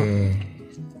ketemu. Oke.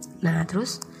 Nah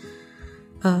terus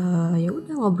ya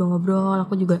udah ngobrol-ngobrol,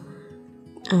 aku juga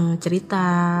cerita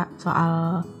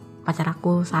soal pacar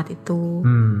aku saat itu.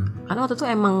 Karena waktu itu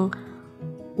emang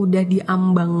udah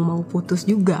diambang mau putus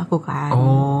juga aku kan.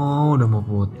 Oh, udah mau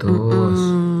putus.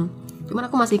 Cuman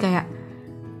aku masih kayak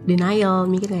denial,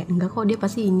 mikir kayak enggak kok, dia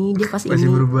pasti ini, dia pasti Masih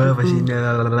ini. berubah, pasti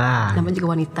lalala. Namanya juga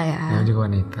wanita ya. Namanya juga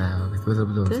wanita.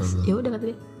 Betul. Terus ya udah kata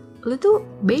dia, lu tuh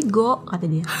bego, kata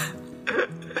dia.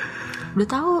 udah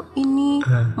tahu ini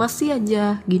masih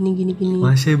aja gini.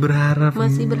 Masih berharap.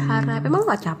 Emang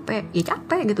gak capek? Ya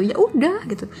capek gitu. Ya udah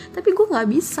gitu. Tapi gue nggak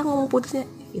bisa ngomong putusnya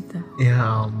gitu.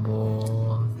 Ya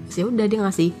ampun. Ya udah dia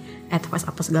ngasih advice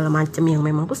apa segala macem yang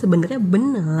memang tuh sebenarnya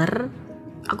bener.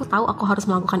 Aku tahu aku harus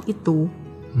melakukan itu.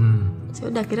 Ya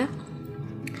udah akhirnya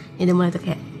ya dia mulai tuh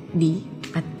kayak di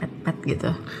pet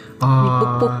gitu.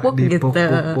 Dipuk-puk gitu.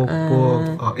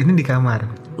 Oh, ini di kamar?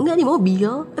 Enggak, di mobil.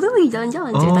 Itu lagi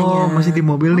jalan-jalan ceritanya. Oh, masih di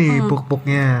mobil nih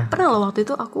puk-puknya. Pernah loh waktu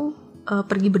itu aku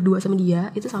pergi berdua sama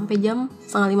dia itu sampai jam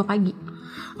 4:30 pagi.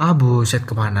 Ah buset,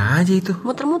 kemana aja itu?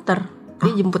 Muter-muter.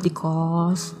 Dia jemput di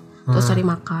kos, terus cari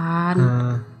makan,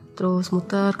 terus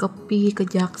muter ke PI, ke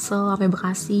Jaksel, sampai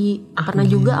Bekasi. Pernah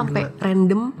juga sampai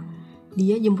random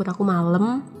dia jemput aku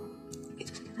malam.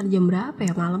 Jam berapa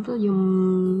ya malam tuh, jam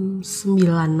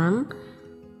 9-an,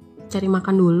 cari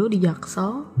makan dulu di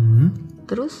Jaksel.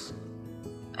 Terus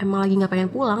emang lagi nggak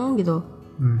pengen pulang gitu.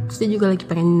 Terus dia juga lagi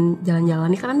pengen jalan-jalan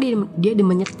nih karena dia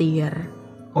demen nyetir.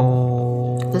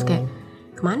 Terus kayak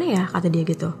kemana ya kata dia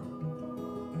gitu,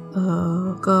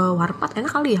 ke Warpat enak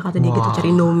kali ya kata dia gitu,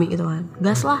 cari Indomie gitu kan.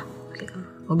 Gas lah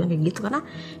gue bilang kayak gitu karena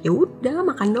ya udah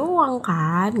makan doang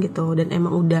kan gitu, dan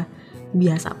emang udah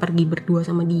biasa pergi berdua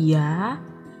sama dia.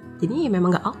 Jadi ya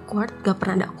memang gak awkward, gak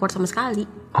pernah ada awkward sama sekali.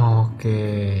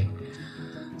 Oke.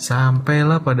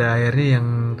 Sampailah pada akhirnya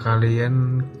yang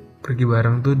kalian pergi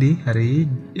bareng tuh di hari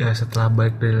ya setelah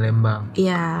balik dari Lembang.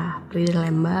 Iya, pergi dari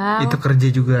Lembang. Itu kerja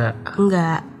juga?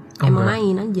 Enggak, emang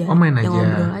main aja. Oh, main aja. Yang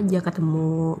ngobrol aja,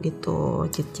 ketemu gitu,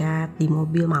 chit-chat di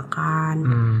mobil, makan.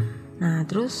 Nah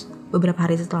terus beberapa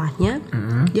hari setelahnya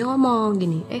dia ngomong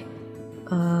gini,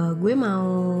 gue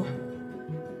mau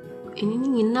ini nih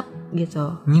nginep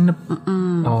gitu. Nginep?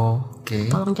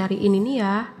 Oke. Tolong cariin ini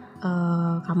ya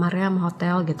kamarnya sama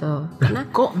hotel gitu. Karena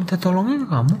kok minta tolongnya ke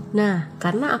kamu? Nah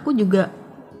karena aku juga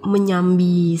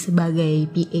menyambi sebagai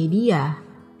PA dia.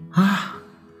 Hah?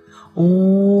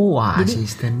 Jadi,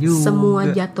 asisten juga. Semua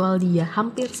jadwal dia,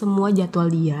 hampir semua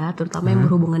jadwal dia, terutama yang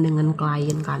berhubungan dengan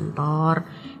klien kantor,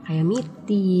 kayak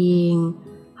meeting,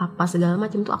 apa segala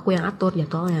macam tuh aku yang atur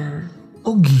jadwalnya.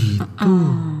 Oh gitu.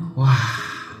 Wah.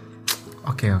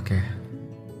 Oke.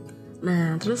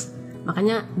 Nah terus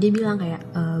makanya dia bilang kayak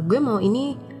gue mau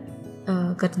ini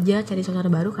kerja cari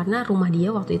suasana baru karena rumah dia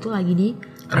waktu itu lagi di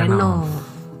reno.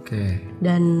 Oke.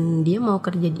 Dan dia mau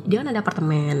kerja dia kan ada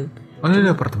apartemen. Oh dia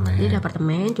ada apartemen. Dia ada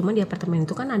apartemen, cuma di apartemen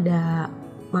itu kan ada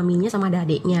maminya sama ada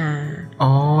adiknya.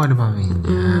 Oh ada maminya.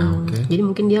 Oke. Jadi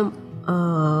mungkin dia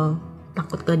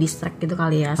takut ke distract gitu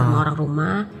kali ya sama orang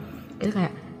rumah. Itu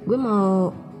kayak gue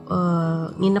mau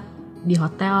nginep di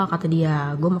hotel kata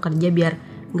dia, gue mau kerja biar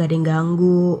nggak ada yang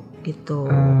ganggu gitu.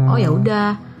 Oh ya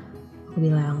udah, aku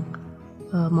bilang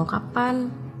mau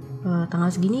kapan, tanggal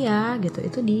segini ya gitu.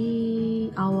 Itu di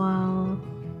awal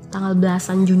tanggal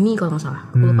belasan Juni kalau nggak salah,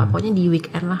 aku lupa, pokoknya di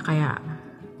weekend lah kayak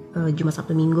Jumat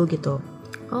Sabtu Minggu gitu.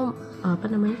 Oh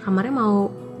kamarnya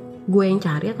mau gue yang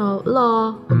cari atau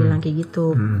lo? Aku bilang kayak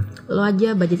gitu. Lo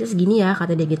aja, budgetnya segini ya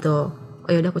kata dia gitu. Oh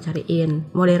ya udah aku cariin,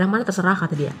 mau daerah mana terserah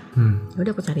kata dia.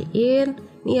 Udah aku cariin,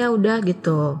 nih ya udah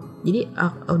gitu. Jadi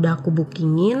udah aku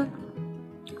bookingin,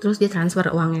 terus dia transfer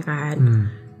uangnya kan,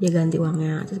 dia ganti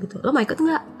uangnya, terus gitu. Lo mau ikut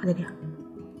nggak kata dia.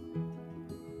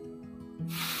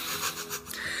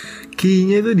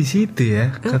 Kayaknya tuh di situ ya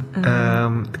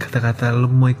kata-kata lo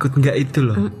mau ikut nggak itu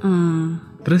loh.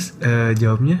 Terus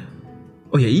jawabnya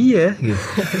oh ya iya gitu.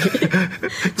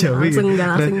 Nggak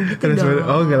langsung gitu dong.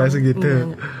 Oh nggak langsung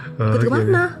gitu. Ikut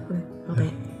kemana? Oke.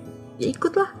 Ya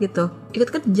ikut lah gitu. Ikut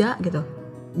kerja gitu.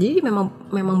 Jadi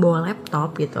memang bawa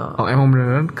laptop gitu. Oh emang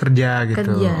beneran kerja gitu.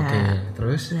 Kerja. Oke.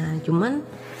 Terus? Nah cuman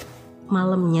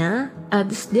malamnya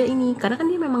terus dia ini karena kan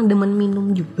dia memang demen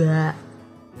minum juga.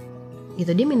 Gitu,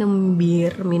 dia minum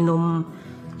bir, minum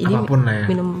apapun lah ya.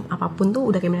 Minum apapun tuh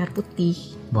udah kayak minum air putih.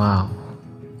 Wow.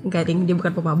 Enggak ding, dia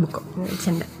bukan pemabuk kok,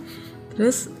 bercanda.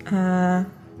 Terus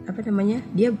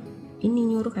dia ini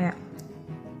nyuruh kayak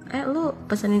lu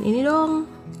pesenin ini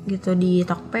dong gitu di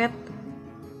Tokped.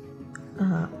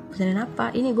 Pesenin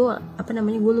apa? Ini gue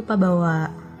gue lupa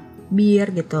bawa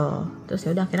bir gitu. Terus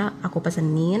ya udah akhirnya aku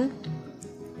pesenin.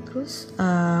 Terus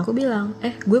aku bilang,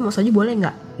 gue mau soju boleh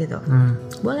nggak gitu?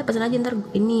 Boleh, pesen aja ntar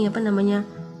ini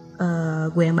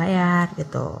gue yang bayar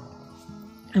gitu.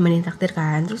 Nemenin traktir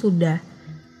kan. Terus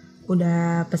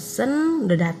udah pesen,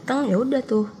 udah datang, ya udah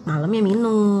tuh malamnya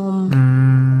minum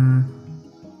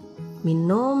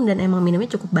dan emang minumnya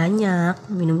cukup banyak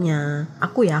minumnya.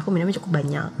 Aku minumnya cukup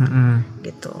banyak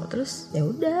gitu. Terus ya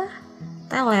udah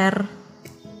teler.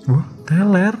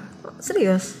 Teler?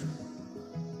 Serius?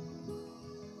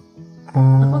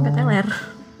 Oh. Aku sampai teler.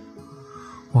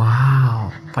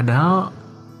 Wow. Padahal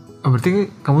berarti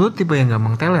kamu tuh tipe yang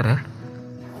gampang teler ya?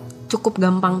 Cukup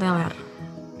gampang teler.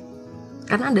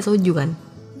 Karena ada soju kan.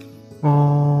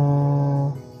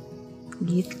 Oh,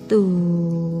 Gitu.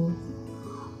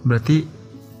 berarti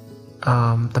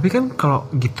tapi kan kalau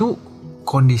gitu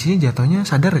kondisinya jatuhnya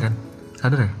sadar kan?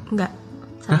 Sadar ya? Enggak.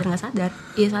 Sadar nggak sadar.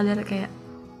 Iya sadar kayak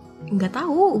nggak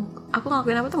tahu. Aku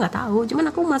ngelakuin apa tuh nggak tahu. Cuman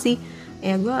aku masih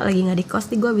ya gue lagi nggak di kos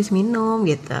nih, gue habis minum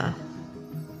gitu.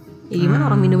 Ya gimana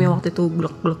orang minumnya waktu itu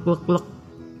glek glek glek glek.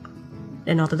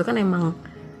 Dan waktu itu kan emang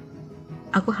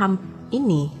aku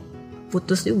ini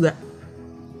putus juga.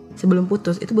 Sebelum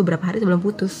putus itu beberapa hari sebelum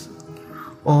putus.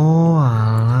 Oh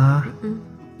alah.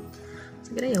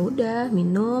 Segera ya udah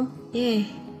minum,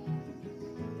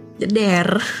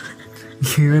 jeder.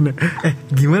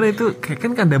 Gimana itu? Kayak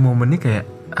kan ada momennya kayak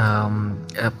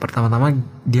pertama-tama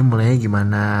dia mulainya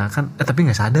gimana kan?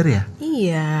 Tapi nggak sadar ya?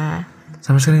 Iya.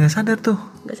 Sama sekali nggak sadar tuh.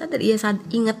 Nggak sadar. Iya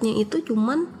ingatnya itu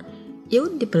cuman ya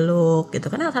udah dipeluk gitu.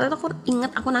 Karena saat itu aku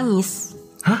ingat aku nangis.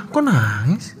 Hah? Kok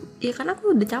nangis? Iya karena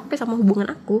aku udah capek sama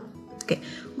hubungan aku. Kayak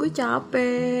gue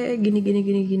capek gini.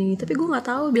 Tapi gue nggak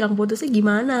tahu bilang putusnya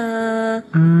gimana.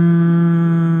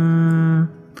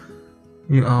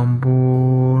 Ya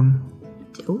ampun.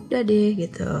 Ya udah deh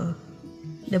gitu.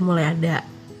 Udah mulai ada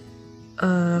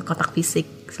kontak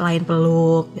fisik selain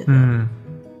peluk gitu.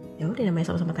 Ya udah namanya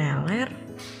sama-sama teler.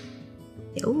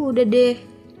 Ya udah deh.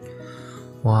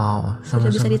 Wow, sudah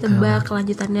bisa ditebak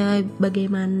kelanjutannya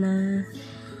bagaimana.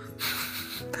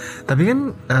 Tapi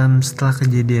kan setelah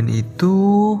kejadian itu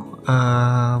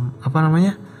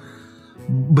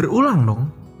berulang dong,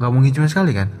 nggak mungkin cuma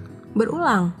sekali kan?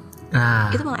 Berulang.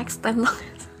 Nah, itu malah extend dong.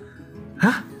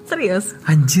 Hah? Serius?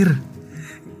 Anjir,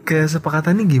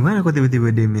 kesepakatannya gimana? Kok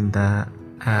tiba-tiba dia minta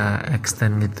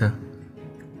extend gitu?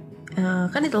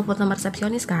 Kan ditelepon sama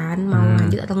resepsionis kan, mau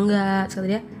lanjut atau enggak? Terus kata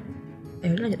dia, ya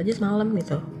udah lanjut aja semalam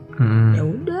gitu. Ya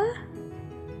udah.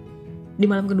 Di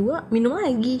malam kedua minum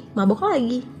lagi, mabok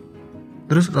lagi.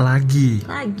 Terus lagi.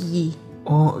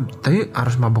 Oh, tapi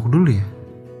harus mabok dulu ya?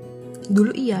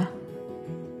 Dulu iya.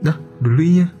 Dulu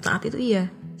iya. Saat itu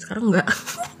iya. Sekarang enggak.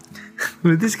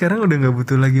 Berarti sekarang udah nggak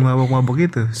butuh lagi mabok-mabok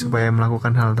itu supaya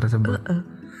melakukan hal tersebut.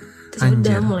 Terus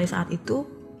udah mulai saat itu,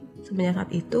 semenjak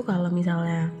saat itu kalau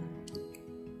misalnya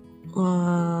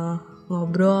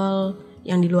ngobrol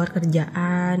yang di luar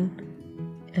kerjaan,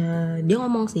 dia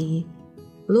ngomong sih,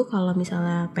 lu kalau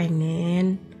misalnya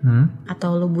pengen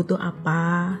atau lu butuh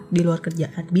apa di luar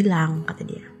kerjaan, bilang, kata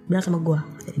dia. Bilang sama gue,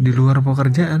 kata dia. Di luar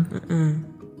pekerjaan?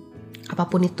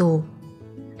 Apapun itu,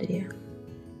 kata dia.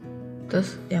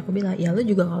 Terus ya aku bilang, ya lu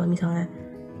juga kalau misalnya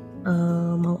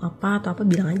mau apa atau apa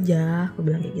bilang aja, aku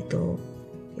bilang kayak gitu.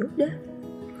 Ya udah.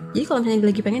 Jadi kalau misalnya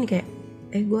lagi pengen kayak,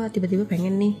 gue tiba-tiba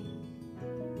pengen nih,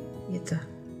 gitu.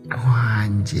 Wah,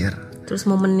 anjir. Terus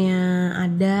momennya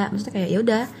ada, maksudnya kayak ya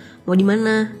udah mau di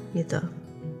mana gitu,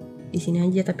 di sini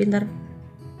aja. Tapi ntar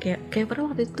kayak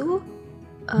pernah waktu itu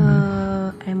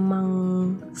emang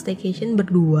staycation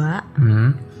berdua,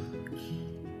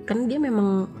 kan dia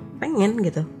memang pengen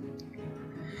gitu.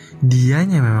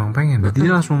 Dianya memang pengen, berarti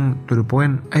dia langsung to the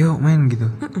point, ayo main gitu.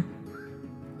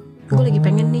 Gue lagi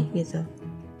pengen nih gitu.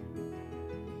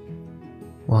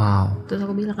 Wow. Terus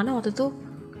aku bilang karena waktu itu,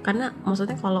 karena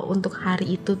maksudnya kalau untuk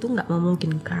hari itu tuh nggak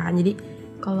memungkinkan. Jadi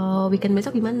kalau weekend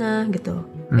besok gimana gitu,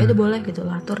 ya udah boleh gitu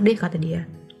lah, atur deh, kata dia.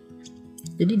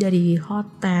 Jadi dari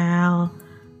hotel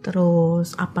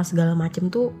terus apa segala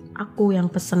macem tuh aku yang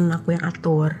pesen, aku yang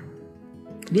atur.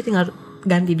 Dia tinggal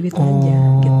ganti duit aja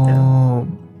gitu.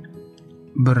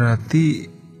 Berarti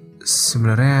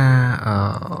sebenarnya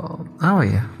apa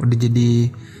ya? Udah jadi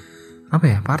apa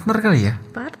ya? Partner kali ya?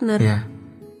 Partner. Ya.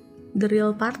 The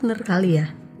real partner kali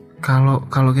ya. Kalau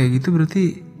kayak gitu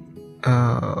berarti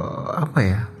apa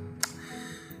ya?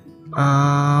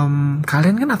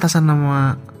 Kalian kan atasan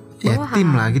nama ya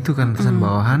tim lah gitu kan, atasan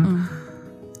bawahan.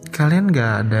 Kalian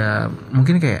nggak ada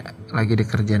mungkin kayak lagi di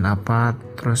kerjaan apa,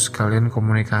 terus kalian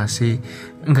komunikasi,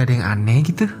 nggak ada yang aneh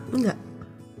gitu? Enggak.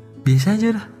 Biasa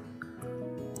aja dah.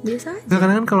 Biasa aja. Nggak,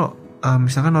 kadang kan kalau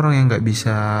misalkan orang yang nggak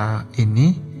bisa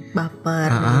ini baper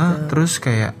gitu. Terus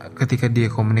kayak ketika dia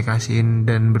komunikasiin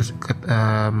dan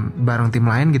bareng tim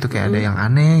lain gitu kayak ada yang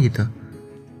aneh gitu.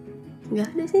 Nggak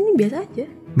ada sih, ini biasa aja.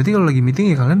 Berarti kalau lagi meeting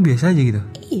ya kalian biasa aja gitu?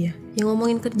 Iya, yang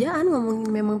ngomongin kerjaan,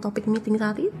 ngomongin memang topik meeting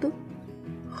saat itu.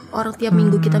 Orang tiap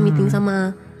minggu kita meeting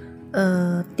sama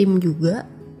tim juga,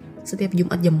 setiap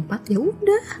Jumat jam 4 ya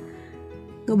udah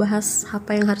ngebahas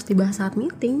apa yang harus dibahas saat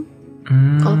meeting.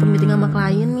 Kalau meeting sama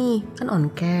klien nih kan on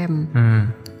cam,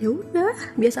 ya udah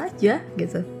biasa aja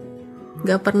gitu.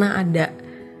 Gak pernah ada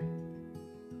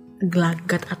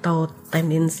gelagat atau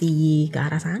tendensi ke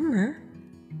arah sana.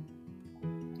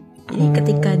 Jadi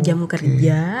ketika jam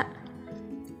kerja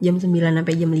jam 9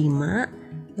 sampai jam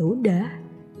 5, ya udah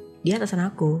dia atasan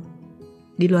aku.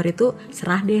 Di luar itu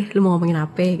serah deh lu mau ngomongin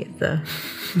apa gitu.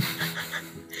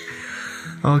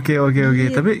 Oke.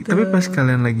 Gitu. Tapi pas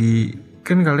kalian lagi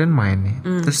kan kalian main nih,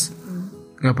 terus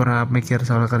nggak pernah mikir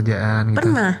soal kerjaan gitu?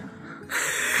 Pernah.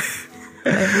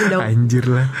 Bayangin dong. Anjir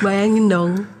lah. Bayangin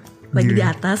dong. Lagi di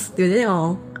atas tiba-tiba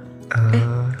ngomong,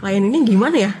 klien ini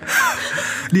gimana ya?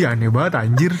 Dia aneh banget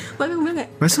anjir. Makanya gue bilang kayak,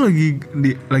 Masa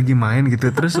lagi main gitu,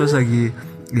 terus pas lagi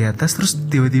di atas terus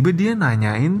tiba-tiba dia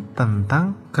nanyain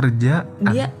tentang kerjaan.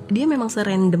 dia memang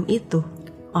serandom itu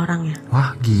orangnya.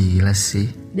 Wah gila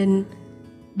sih. Dan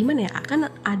gimana ya, kan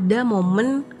ada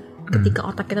momen ketika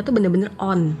otak kita tuh bener-bener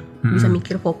on, bisa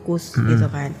mikir fokus gitu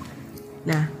kan.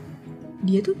 Nah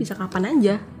dia tuh bisa kapan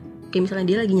aja, kayak misalnya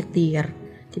dia lagi nyetir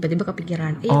tiba-tiba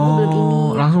kepikiran, gue belum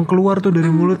ini, langsung keluar tuh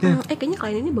dari mulutnya. Kayaknya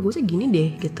klien ini bagusnya gini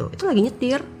deh gitu. Itu lagi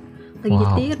nyetir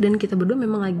dan kita berdua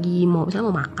memang lagi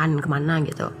misalnya mau makan kemana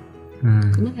gitu.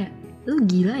 Karena kayak lu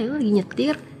gila ya, lu lagi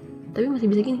nyetir tapi masih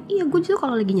bisa gini. Iya, gue justru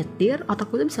kalau lagi nyetir otak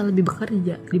gue tuh bisa lebih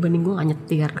bekerja dibanding gue gak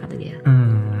nyetir, kata dia.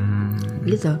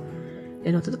 Gitu.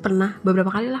 Dan waktu itu pernah beberapa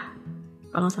kali lah,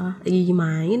 kalau nggak salah lagi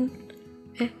main,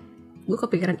 gue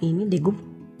kepikiran ini deh, gue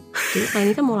kayaknya klien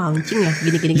ini kan mau launching ya,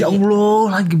 gini. Ya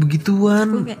Allah, lagi begituan.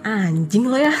 Gue kayak anjing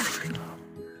lo ya.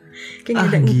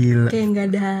 Kayak nggak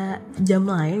ada jam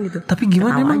lain gitu. Tapi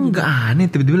gimana, ketawa emang nggak aneh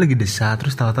tiba-tiba lagi desa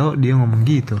terus tahu-tahu dia ngomong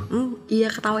gitu?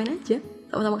 Iya, ketawain aja,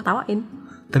 sama-sama ketawain.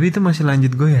 Tapi itu masih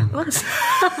lanjut goyang. Mas.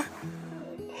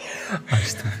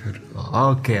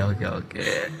 Astagfirullah. Oke.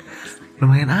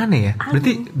 Lumayan aneh ya.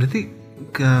 Berarti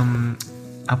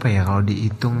apa ya, kalau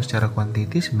dihitung secara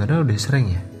kuantiti sebenarnya udah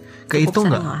sering ya.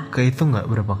 Kehitung nggak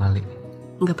berapa kali?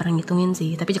 Nggak pernah ngitungin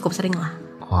sih, tapi cukup sering lah.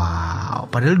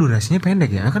 Wow, padahal durasinya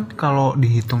pendek ya. Kan kalau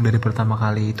dihitung dari pertama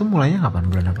kali itu mulainya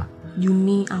kapan, bulan apa?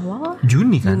 Juni awal.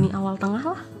 Juni kan? Juni awal tengah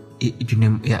lah.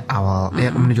 Juni ya awal,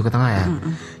 ya menuju ke tengah ya.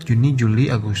 Juni,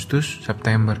 Juli, Agustus,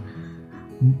 September.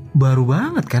 Baru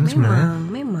banget kan sebenarnya.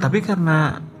 Memang. Tapi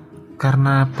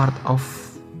karena part of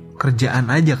kerjaan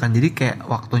aja kan, jadi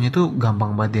kayak waktunya tuh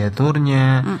gampang banget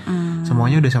diaturnya.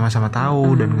 Semuanya udah sama-sama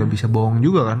tahu dan gak bisa bohong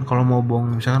juga kan. Kalau mau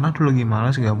bohong misalkan aduh lagi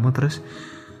malas gak mau, terus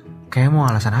kayak mau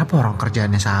alasan apa, orang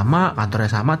kerjaannya sama,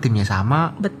 kantornya sama, timnya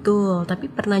sama. Betul, tapi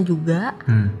pernah juga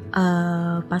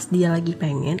pas dia lagi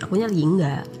pengen, akunya lagi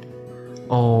enggak.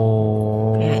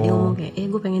 Kayak dia ngomong kayak,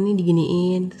 gue pengen nih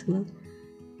diginiin, terus gue bilang,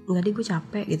 enggak deh, gue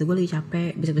capek gitu, gue lagi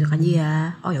capek, besok-besok aja ya.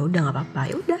 Oh ya udah nggak apa-apa,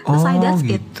 ya udah selesai, that's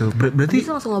it. Berarti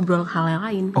bisa langsung ngobrol hal yang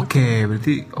lain.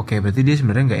 Berarti dia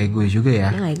sebenarnya nggak egois juga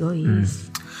ya? Dia nggak egois.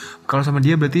 Kalau sama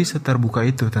dia berarti seterbuka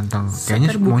itu tentang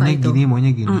kayaknya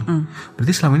maunya gini.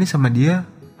 Berarti selama ini sama dia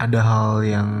ada hal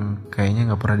yang kayaknya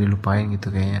nggak pernah dilupain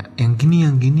gitu, kayak yang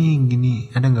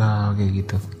gini. Ada nggak hal kayak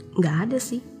gitu? Nggak ada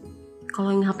sih.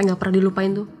 Kalau yang HP nggak pernah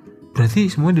dilupain tuh. Berarti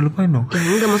semua dilupain dong? Ya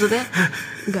enggak, maksudnya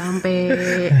nggak sampai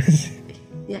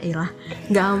ya iyalah,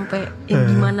 nggak sampai yang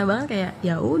gimana banget, kayak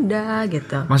ya udah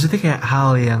gitu. Maksudnya kayak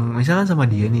hal yang misalkan sama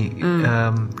dia nih,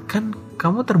 kan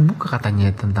kamu terbuka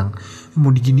katanya tentang mau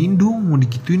diginiin dong, mau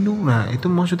digituin dong. Nah itu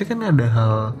maksudnya kan ada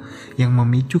hal yang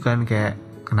memicu kan, kayak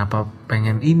kenapa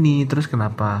pengen ini, terus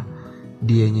kenapa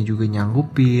dianya juga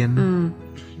nyanggupin.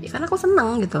 Ya karena aku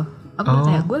seneng gitu.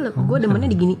 Aku kayak gue demennya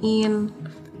diginiin.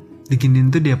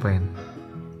 Diginiin tuh diapain?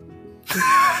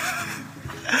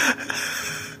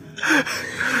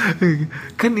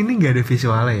 Kan ini nggak ada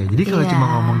visualnya ya, jadi kalau cuma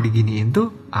ngomong diginiin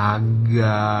tuh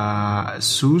agak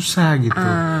susah gitu.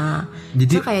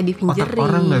 Jadi so kayak otak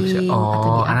orang nggak bisa.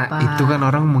 Anak itu kan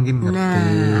orang mungkin ngerti.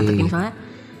 Nah, atau misalnya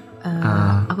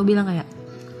aku bilang kayak,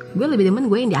 gue lebih demen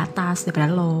gue yang di atas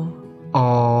daripada lo.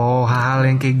 Hal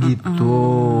yang kayak gitu.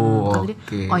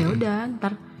 Oke. Oh ya udah,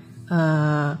 ntar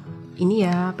ini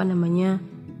ya apa namanya,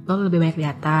 lo lebih banyak di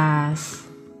atas.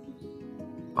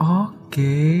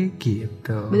 Oke,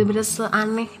 gitu. Bener-bener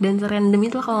seaneh dan serandom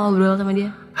itu kalau ngobrol sama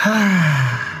dia.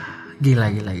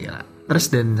 Gila. Terus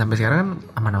dan sampai sekarang kan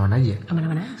aman-aman aja.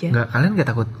 Kalian gak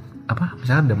takut apa?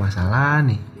 Misalnya ada masalah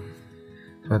nih,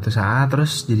 suatu saat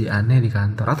terus jadi aneh di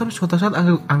kantor, atau suatu saat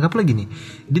anggap lagi nih,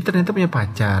 dia ternyata punya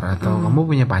pacar atau kamu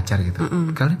punya pacar gitu.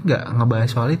 Kalian gak ngebahas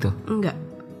soal itu? Enggak.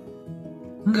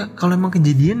 Kalau emang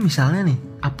kejadian misalnya nih,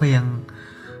 apa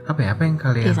yang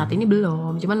kalian? Saat ini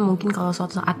belum. Cuman mungkin kalau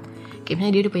suatu saat kayak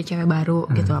misalnya dia udah punya cewek baru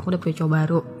gitu, aku udah punya cowok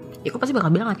baru, ya aku pasti bakal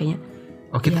bilang lah kayaknya.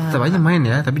 Oke, tetap aja main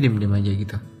ya, tapi diam-diam aja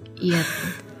gitu. Iya.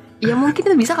 Ya mungkin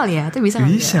itu bisa kali ya, itu bisa kali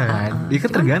ya. Bisa kan? Itu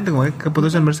kan tergantung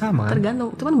keputusan bersama kan?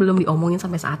 Tergantung, cuman belum diomongin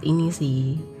sampai saat ini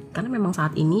sih. Karena memang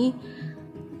saat ini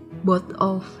both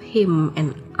of him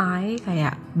and I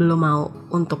kayak belum mau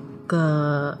untuk ke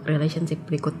relationship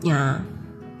berikutnya.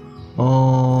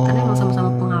 Oh. Karena emang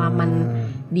sama-sama pengalaman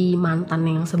di mantan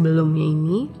yang sebelumnya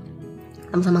ini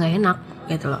sama-sama gak enak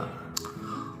gitu loh.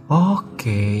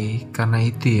 Oke, karena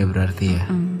itu ya berarti ya.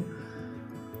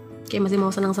 Kayak masih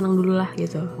mau senang-senang dulu lah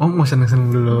gitu. Oh, mau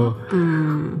seneng-seneng dulu.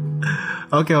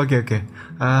 Oke.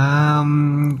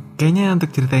 Kayaknya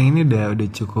untuk cerita yang ini udah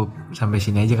cukup sampai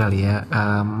sini aja kali ya.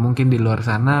 Mungkin di luar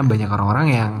sana banyak orang-orang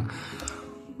yang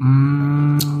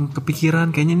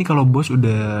kepikiran kayaknya nih kalau bos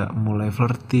udah mulai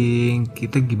flirting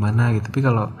kita gimana gitu. Tapi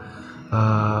kalau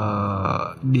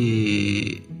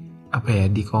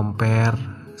di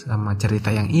compare sama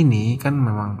cerita yang ini kan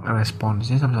memang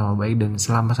responsnya sama-sama baik dan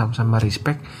selama sama-sama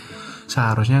respect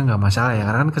seharusnya nggak masalah ya,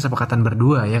 karena kan kesepakatan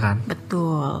berdua ya kan.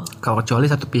 Betul. Kalau kecuali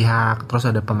satu pihak terus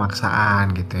ada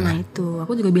pemaksaan gitu ya. Nah itu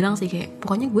aku juga bilang sih kayak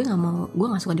pokoknya gue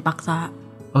nggak suka dipaksa.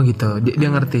 Oh gitu,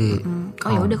 dia ngerti.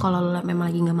 Ya udah kalau lo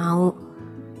memang lagi nggak mau,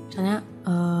 misalnya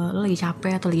lo lagi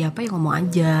capek atau lagi apa ya ngomong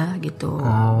aja gitu.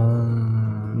 Oh,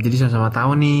 jadi sama-sama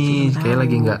tahu nih, kayak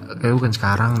lagi nggak, kayak bukan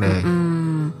sekarang deh.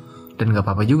 Dan nggak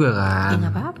apa-apa juga kan? Ya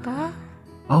nggak apa-apa.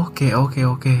 Oke.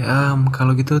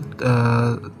 Kalau gitu,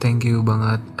 thank you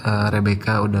banget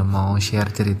Rebecca udah mau share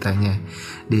ceritanya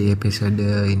di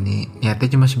episode ini.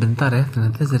 Niatnya cuma sebentar ya,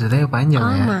 ternyata ceritanya panjang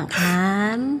ya. Lama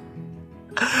kan?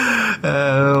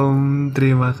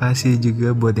 Terima kasih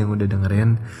juga buat yang udah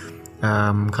dengerin.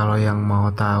 Kalau yang mau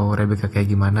tahu Rebecca kayak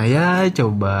gimana ya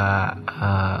coba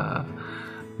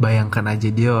bayangkan aja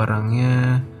dia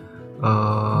orangnya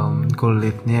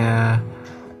kulitnya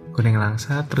kuning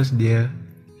langsat, terus dia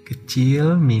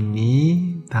kecil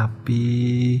mini tapi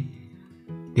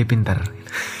dia pintar.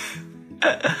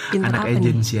 Anak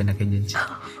agensi.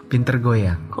 Pintar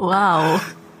goyang. Wow.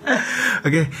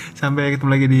 Oke, sampai ketemu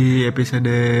lagi di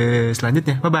episode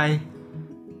selanjutnya. Bye-bye.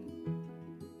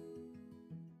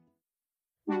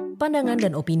 Pandangan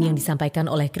dan opini yang disampaikan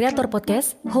oleh kreator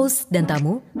podcast, host, dan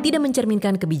tamu tidak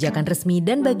mencerminkan kebijakan resmi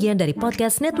dan bagian dari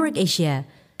Podcast Network Asia.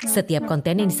 Setiap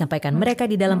konten yang disampaikan mereka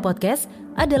di dalam podcast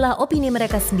adalah opini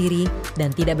mereka sendiri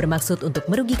dan tidak bermaksud untuk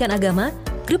merugikan agama,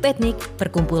 grup etnik,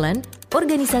 perkumpulan,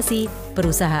 organisasi,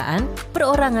 perusahaan,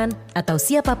 perorangan, atau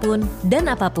siapapun dan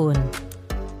apapun.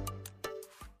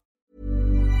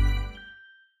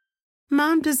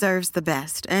 Mom deserves the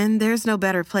best, and there's no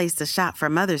better place to shop for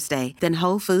Mother's Day than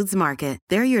Whole Foods Market.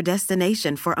 They're your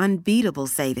destination for unbeatable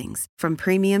savings, from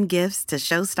premium gifts to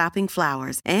show-stopping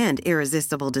flowers and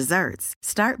irresistible desserts.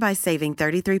 Start by saving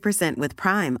 33% with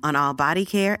Prime on all body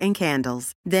care and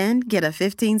candles. Then get a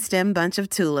 15-stem bunch of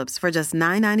tulips for just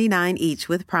 $9.99 each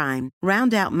with Prime.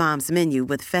 Round out Mom's menu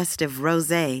with festive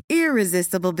rosé,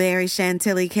 irresistible berry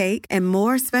chantilly cake, and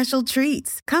more special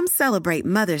treats. Come celebrate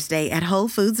Mother's Day at Whole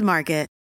Foods Market.